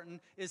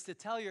important is to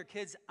tell your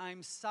kids,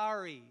 I'm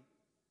sorry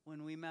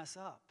when we mess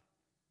up.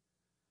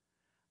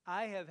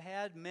 I have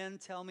had men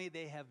tell me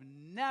they have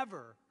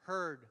never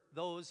heard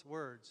those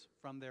words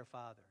from their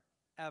father,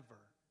 ever.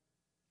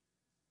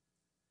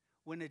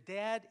 When a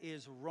dad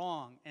is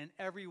wrong and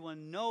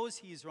everyone knows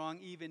he's wrong,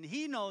 even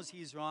he knows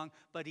he's wrong,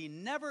 but he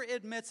never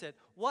admits it,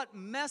 what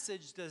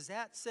message does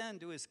that send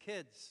to his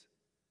kids?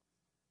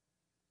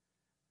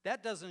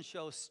 That doesn't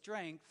show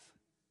strength.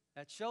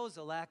 That shows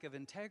a lack of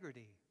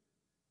integrity.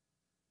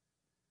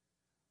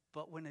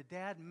 But when a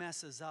dad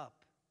messes up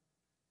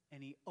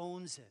and he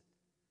owns it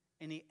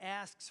and he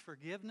asks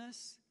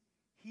forgiveness,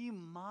 he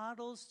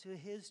models to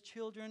his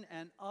children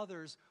and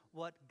others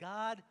what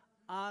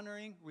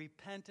God-honoring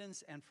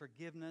repentance and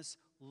forgiveness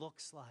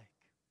looks like.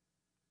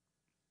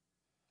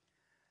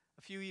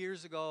 A few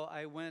years ago,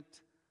 I went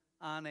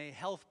on a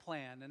health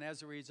plan, and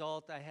as a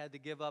result, I had to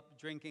give up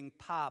drinking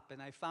pop,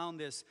 and I found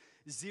this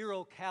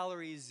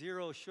 0-calorie,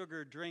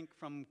 0-sugar drink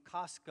from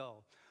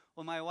Costco.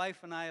 Well, my wife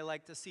and I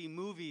like to see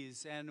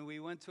movies, and we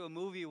went to a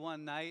movie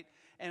one night,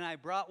 and I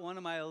brought one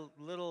of my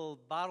little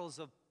bottles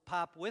of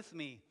pop with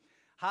me.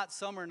 Hot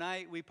summer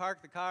night, we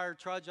park the car,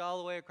 trudge all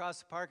the way across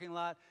the parking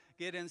lot,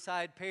 get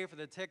inside, pay for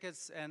the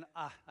tickets, and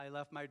I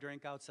left my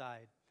drink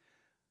outside.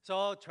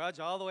 So trudge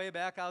all the way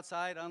back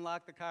outside,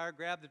 unlock the car,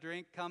 grab the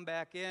drink, come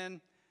back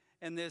in,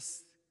 and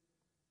this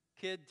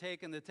kid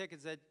taking the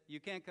ticket said, you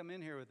can't come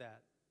in here with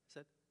that. I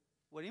said,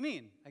 what do you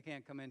mean I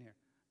can't come in here?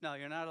 No,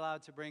 you're not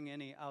allowed to bring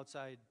any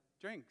outside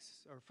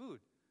drinks or food.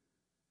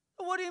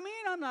 What do you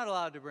mean I'm not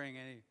allowed to bring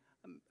any?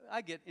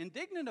 I get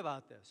indignant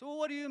about this. Well,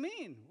 what do you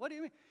mean? What do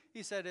you mean?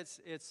 He said,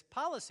 it's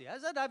policy. I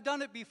said, I've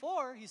done it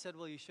before. He said,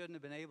 well, you shouldn't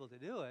have been able to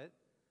do it.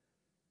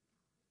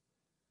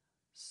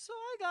 So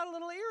I got a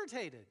little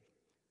irritated.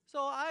 So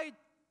I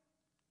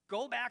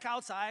go back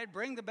outside,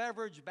 bring the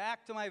beverage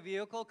back to my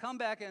vehicle, come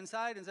back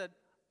inside and said,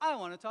 I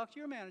want to talk to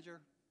your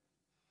manager.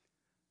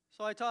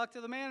 So I talked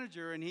to the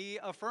manager, and he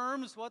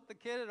affirms what the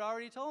kid had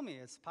already told me.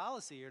 It's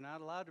policy. You're not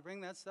allowed to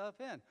bring that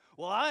stuff in.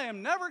 Well, I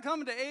am never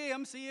coming to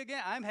AMC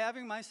again. I'm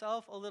having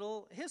myself a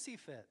little hissy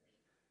fit.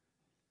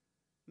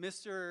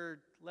 Mr.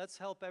 Let's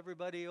help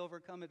everybody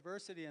overcome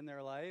adversity in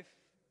their life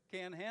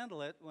can't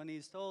handle it when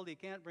he's told he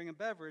can't bring a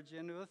beverage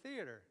into a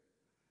theater.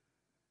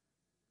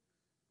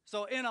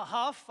 So in a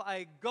huff,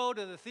 I go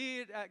to the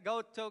theater,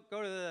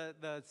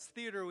 the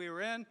theater we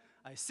were in.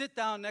 I sit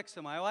down next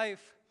to my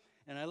wife,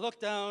 and I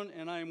look down,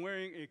 and I'm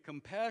wearing a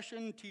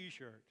Compassion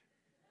t-shirt.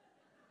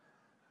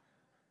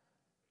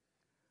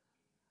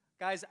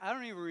 Guys, I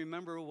don't even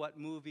remember what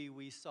movie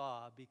we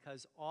saw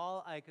because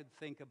all I could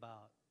think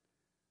about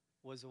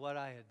was what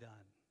I had done.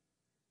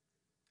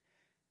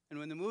 And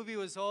when the movie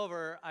was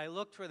over, I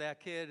looked for that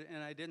kid,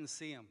 and I didn't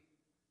see him.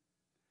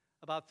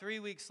 About 3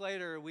 weeks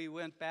later, we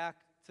went back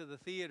to the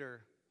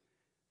theater,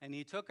 and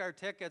he took our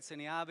tickets,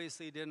 and he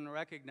obviously didn't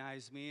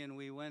recognize me, and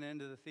we went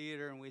into the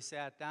theater, and we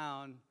sat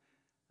down.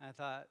 I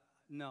thought,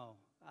 no,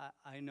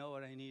 I know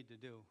what I need to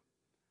do.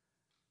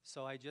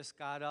 So I just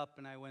got up,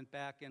 and I went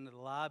back into the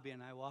lobby,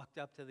 and I walked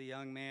up to the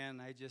young man,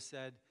 and I just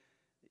said,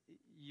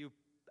 you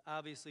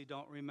obviously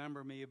don't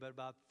remember me, but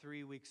about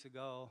 3 weeks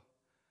ago,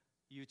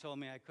 you told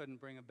me I couldn't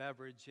bring a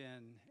beverage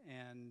in,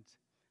 and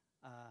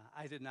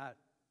I did not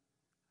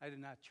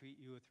treat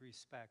you with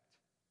respect.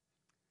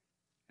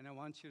 And I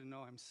want you to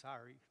know I'm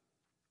sorry.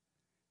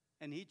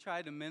 And he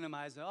tried to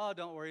minimize it. Oh,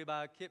 don't worry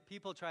about it.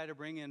 People try to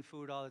bring in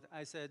food all the time.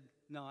 I said,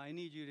 no, I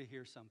need you to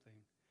hear something.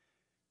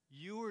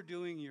 You were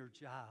doing your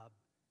job,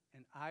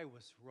 and I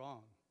was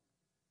wrong.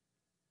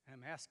 And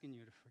I'm asking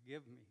you to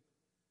forgive me.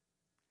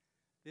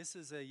 This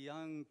is a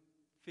young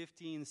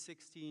 15,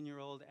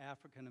 16-year-old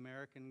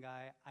African-American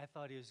guy. I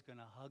thought he was going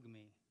to hug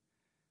me.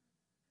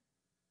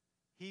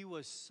 He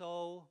was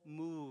so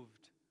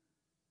moved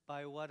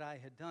by what I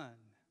had done.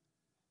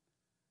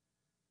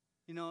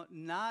 You know,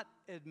 not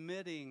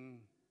admitting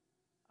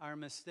our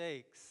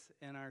mistakes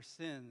and our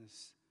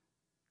sins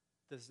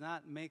does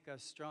not make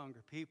us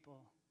stronger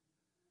people.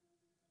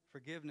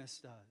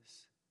 Forgiveness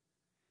does.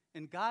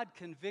 And God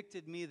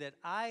convicted me that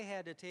I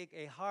had to take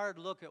a hard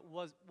look at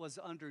what was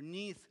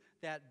underneath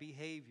that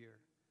behavior.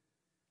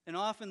 And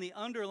often the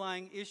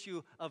underlying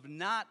issue of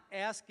not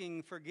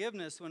asking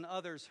forgiveness when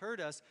others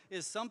hurt us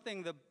is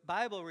something the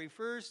Bible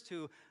refers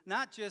to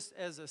not just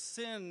as a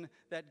sin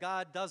that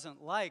God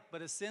doesn't like,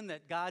 but a sin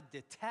that God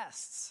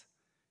detests.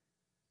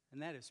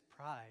 And that is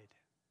pride.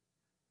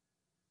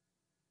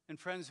 And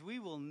friends, we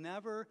will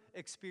never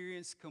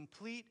experience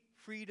complete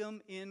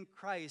freedom in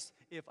Christ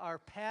if our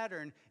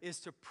pattern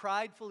is to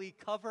pridefully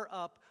cover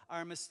up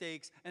our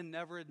mistakes and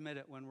never admit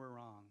it when we're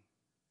wrong.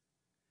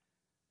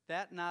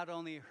 That not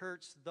only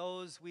hurts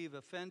those we've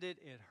offended,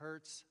 it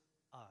hurts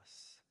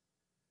us.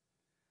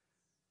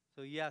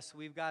 So yes,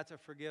 we've got to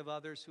forgive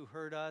others who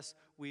hurt us.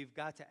 We've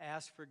got to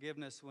ask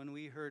forgiveness when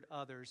we hurt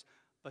others.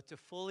 But to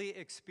fully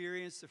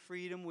experience the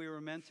freedom we were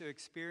meant to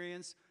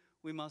experience,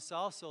 we must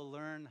also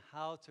learn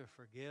how to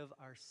forgive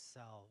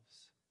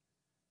ourselves.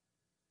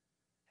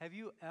 Have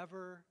you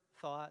ever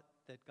thought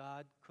that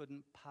God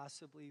couldn't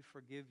possibly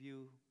forgive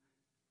you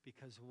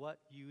because what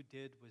you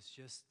did was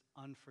just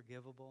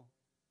unforgivable?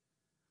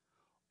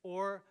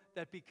 Or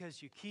that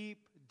because you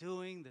keep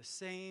doing the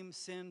same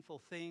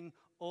sinful thing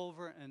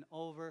over and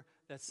over,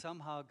 that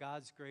somehow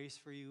God's grace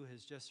for you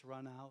has just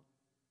run out?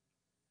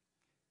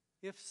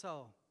 If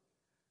so,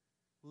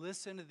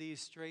 listen to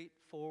these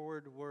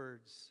straightforward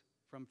words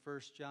from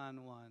 1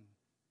 John 1.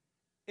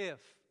 If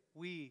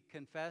we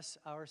confess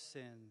our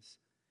sins,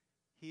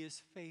 He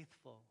is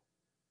faithful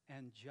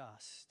and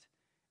just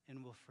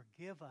and will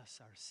forgive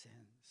us our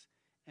sins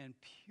and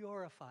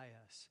purify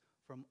us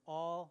from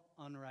all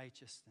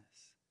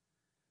unrighteousness.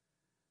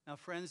 Now,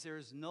 friends, there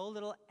is no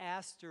little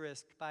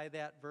asterisk by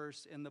that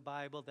verse in the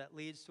Bible that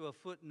leads to a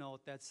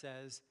footnote that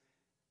says,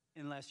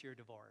 unless you're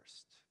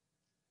divorced,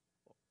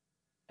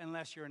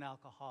 unless you're an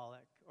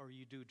alcoholic or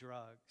you do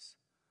drugs,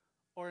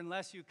 or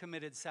unless you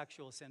committed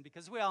sexual sin,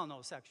 because we all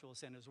know sexual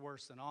sin is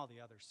worse than all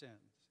the other sins.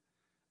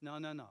 No.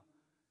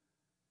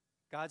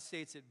 God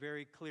states it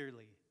very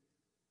clearly.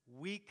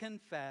 We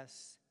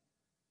confess,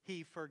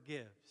 He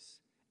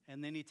forgives.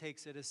 And then He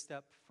takes it a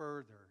step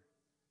further.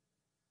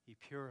 He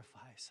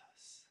purifies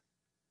us.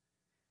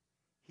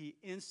 He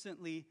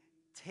instantly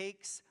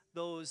takes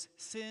those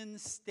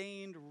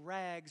sin-stained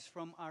rags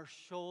from our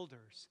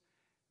shoulders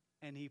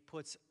and He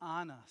puts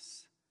on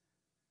us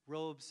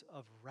robes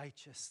of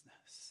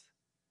righteousness.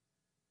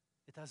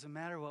 It doesn't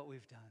matter what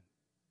we've done.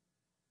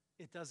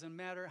 It doesn't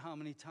matter how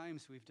many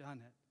times we've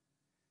done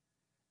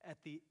it.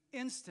 At the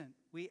instant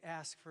we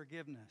ask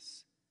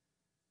forgiveness,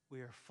 we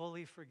are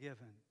fully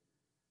forgiven,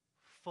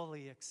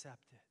 fully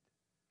accepted.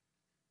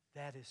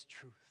 That is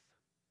truth.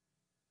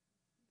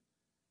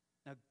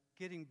 Now,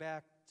 getting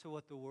back to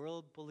what the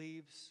world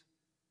believes,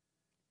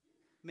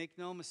 make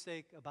no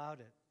mistake about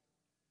it.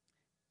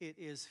 It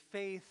is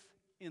faith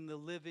in the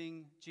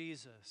living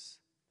Jesus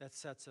that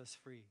sets us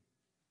free.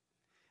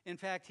 In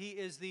fact, He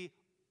is the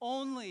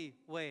only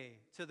way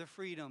to the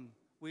freedom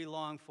we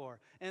long for.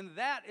 And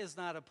that is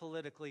not a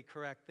politically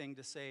correct thing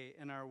to say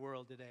in our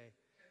world today.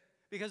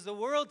 Because the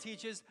world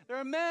teaches there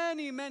are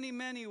many, many,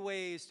 many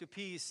ways to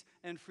peace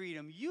and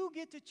freedom. You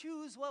get to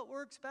choose what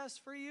works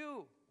best for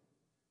you.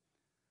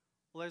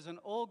 Well, there's an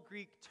old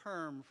Greek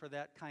term for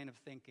that kind of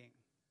thinking,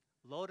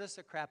 lotus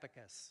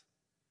akrapikos.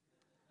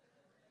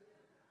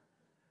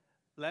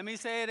 Let me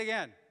say it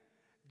again.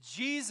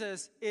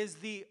 Jesus is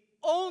the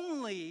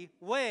only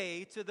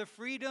way to the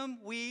freedom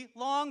we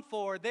long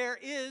for. There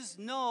is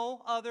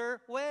no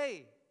other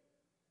way.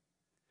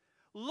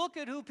 Look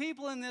at who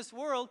people in this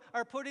world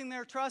are putting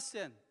their trust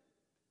in.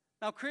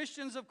 Now,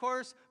 Christians, of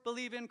course,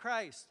 believe in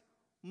Christ.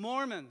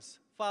 Mormons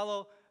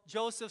follow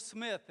Joseph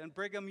Smith and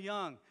Brigham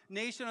Young.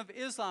 Nation of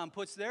Islam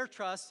puts their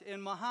trust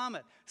in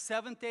Muhammad.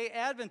 Seventh-day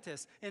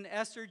Adventists in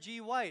Esther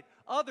G. White.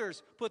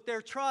 Others put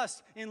their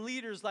trust in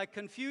leaders like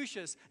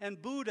Confucius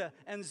and Buddha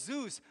and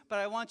Zeus. But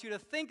I want you to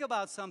think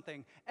about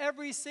something.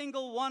 Every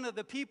single one of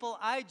the people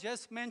I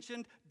just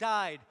mentioned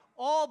died.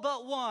 All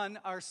but one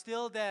are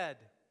still dead.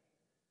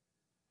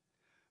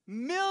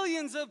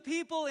 Millions of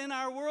people in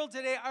our world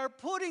today are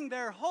putting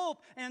their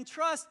hope and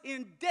trust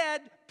in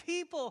dead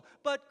people.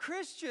 But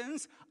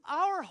Christians,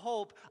 our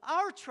hope,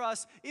 our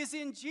trust is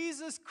in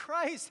Jesus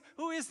Christ,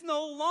 who is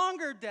no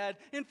longer dead.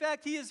 In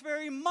fact, he is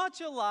very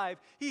much alive.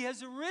 He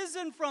has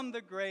risen from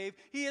the grave.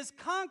 He has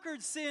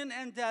conquered sin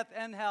and death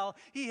and hell.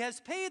 He has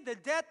paid the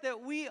debt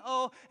that we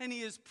owe, and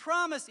he has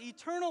promised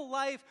eternal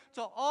life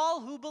to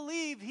all who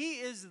believe. He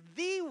is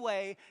the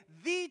way,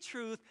 the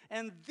truth,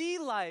 and the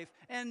life.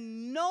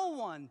 And no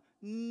one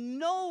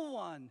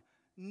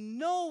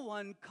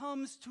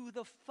comes to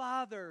the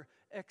Father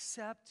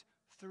except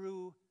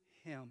through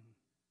him.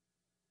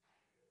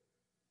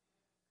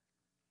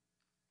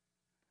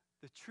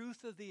 The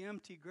truth of the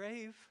empty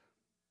grave,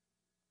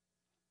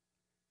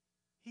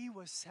 he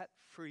was set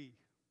free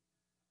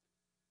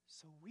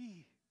so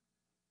we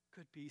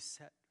could be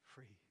set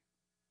free.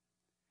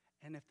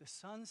 And if the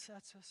Son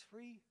sets us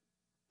free,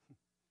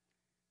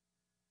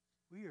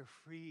 we are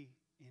free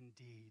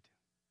indeed.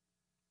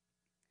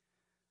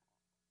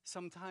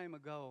 Some time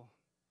ago,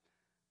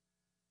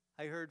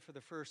 I heard for the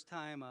first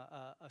time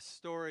a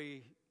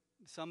story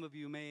some of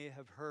you may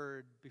have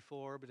heard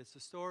before, but it's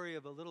the story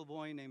of a little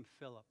boy named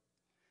Philip.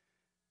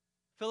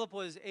 Philip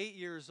was 8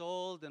 years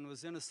old and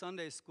was in a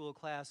Sunday school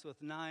class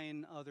with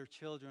 9 other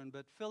children,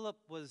 but Philip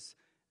was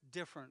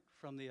different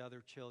from the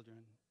other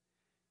children.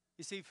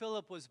 You see,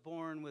 Philip was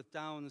born with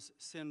Down's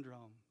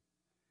syndrome.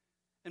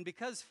 And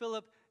because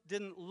Philip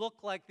didn't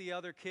look like the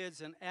other kids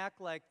and act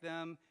like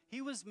them,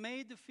 he was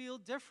made to feel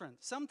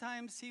different.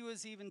 Sometimes he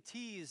was even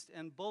teased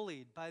and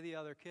bullied by the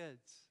other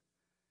kids.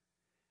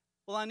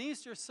 Well, on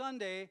Easter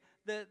Sunday,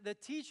 the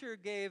teacher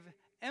gave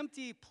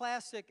empty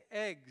plastic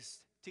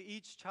eggs to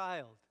each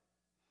child.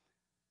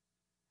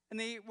 And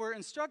they were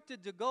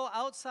instructed to go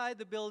outside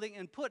the building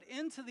and put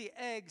into the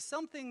egg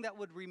something that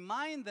would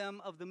remind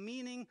them of the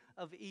meaning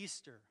of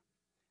Easter.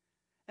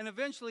 And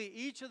eventually,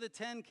 each of the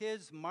 10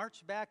 kids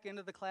marched back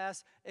into the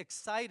class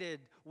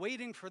excited,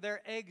 waiting for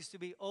their eggs to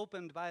be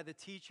opened by the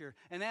teacher.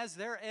 And as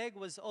their egg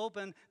was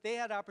opened, they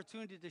had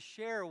opportunity to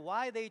share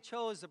why they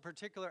chose a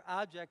particular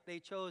object they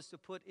chose to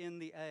put in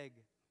the egg.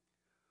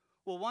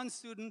 Well, one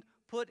student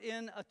put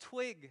in a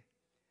twig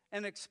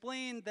and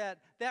explained that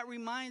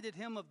reminded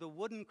him of the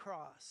wooden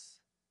cross.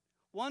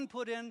 One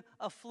put in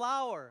a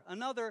flower,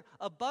 another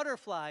a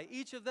butterfly,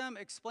 each of them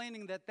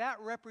explaining that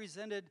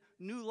represented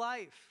new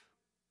life.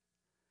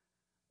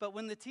 But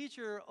when the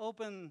teacher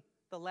opened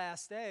the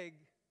last egg,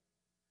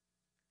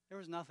 there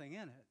was nothing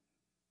in it.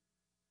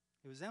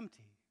 It was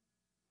empty.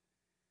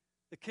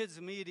 The kids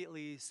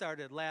immediately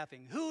started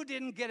laughing. Who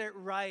didn't get it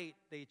right?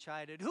 They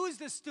chided. Who's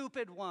the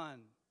stupid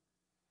one?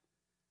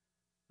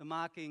 The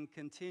mocking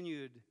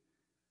continued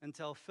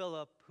until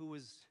Philip, who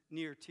was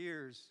near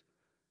tears,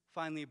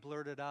 finally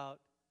blurted out,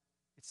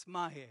 "It's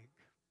my egg."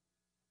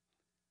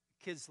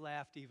 The kids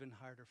laughed even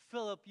harder.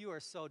 "Philip, you are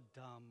so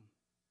dumb."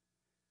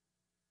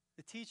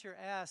 The teacher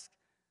asked,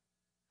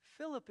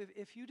 "Philip,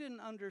 if you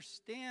didn't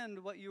understand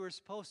what you were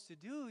supposed to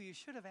do, you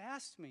should have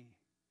asked me."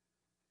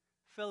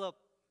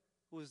 Philip,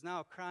 who was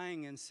now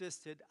crying,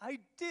 insisted, I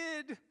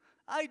did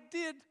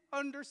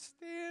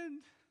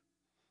understand.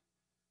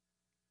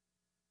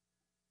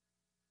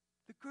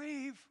 The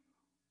grave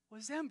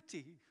was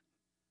empty.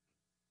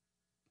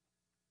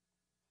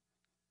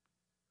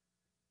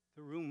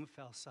 The room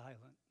fell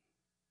silent.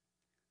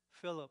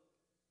 Philip,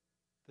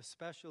 the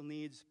special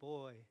needs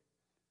boy,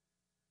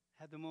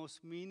 had the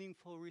most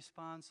meaningful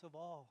response of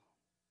all.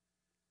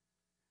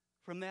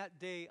 From that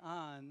day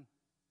on,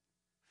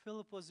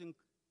 Philip was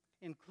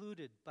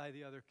included by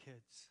the other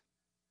kids.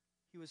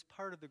 He was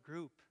part of the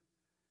group.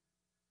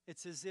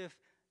 It's as if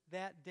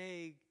that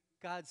day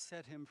God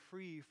set him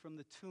free from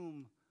the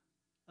tomb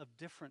of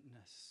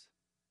differentness.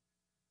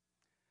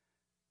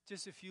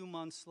 Just a few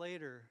months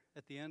later,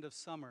 at the end of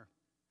summer,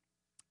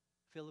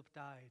 Philip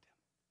died.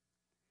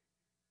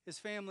 His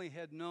family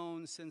had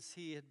known since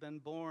he had been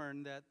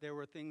born that there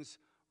were things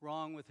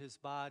wrong with his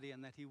body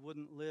and that he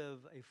wouldn't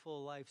live a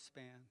full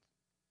lifespan.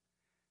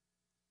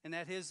 And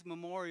at his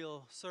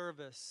memorial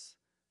service,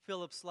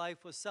 Philip's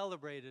life was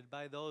celebrated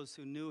by those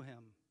who knew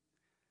him.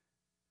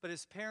 But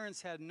his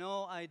parents had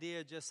no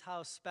idea just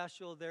how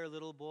special their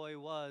little boy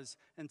was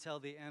until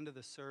the end of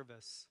the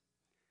service,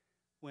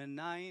 when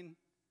 9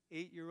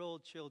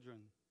 8-year-old children,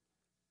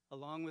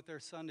 along with their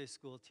Sunday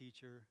school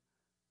teacher,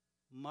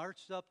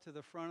 marched up to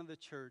the front of the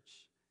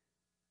church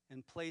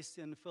and placed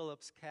in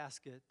Philip's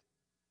casket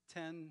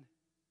 10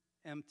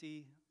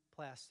 empty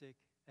plastic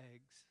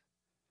eggs,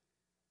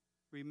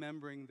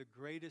 remembering the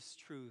greatest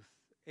truth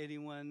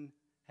anyone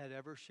had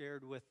ever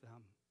shared with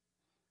them,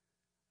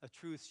 a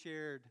truth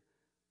shared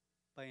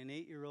by an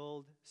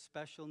 8-year-old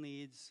special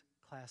needs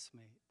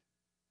classmate.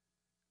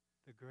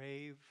 The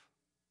grave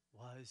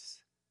was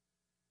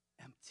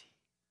empty.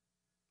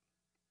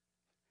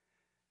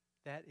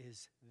 That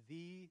is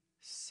the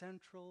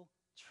central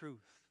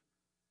truth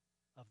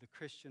of the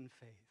Christian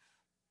faith,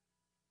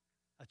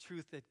 a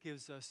truth that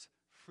gives us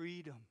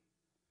freedom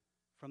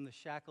from the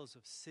shackles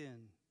of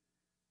sin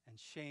and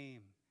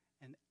shame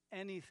and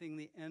anything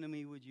the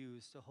enemy would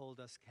use to hold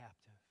us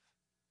captive.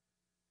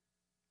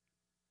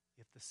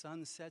 If the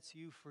Son sets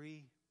you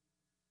free,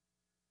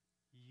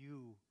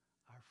 you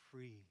are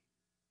free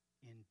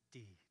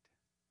indeed.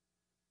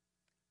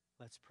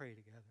 Let's pray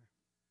together.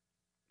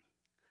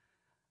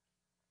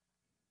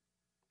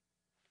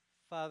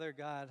 Father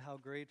God, how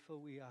grateful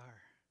we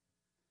are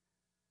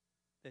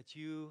that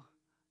you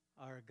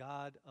are a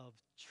God of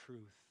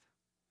truth.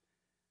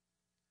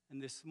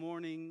 And this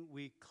morning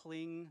we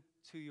cling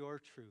to your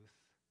truth.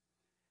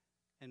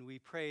 And we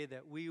pray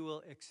that we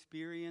will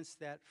experience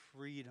that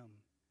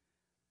freedom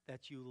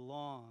that you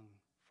long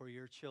for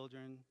your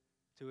children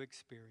to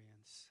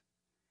experience.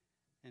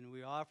 And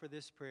we offer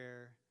this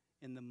prayer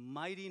in the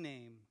mighty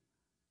name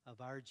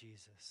of our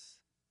Jesus.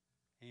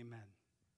 Amen.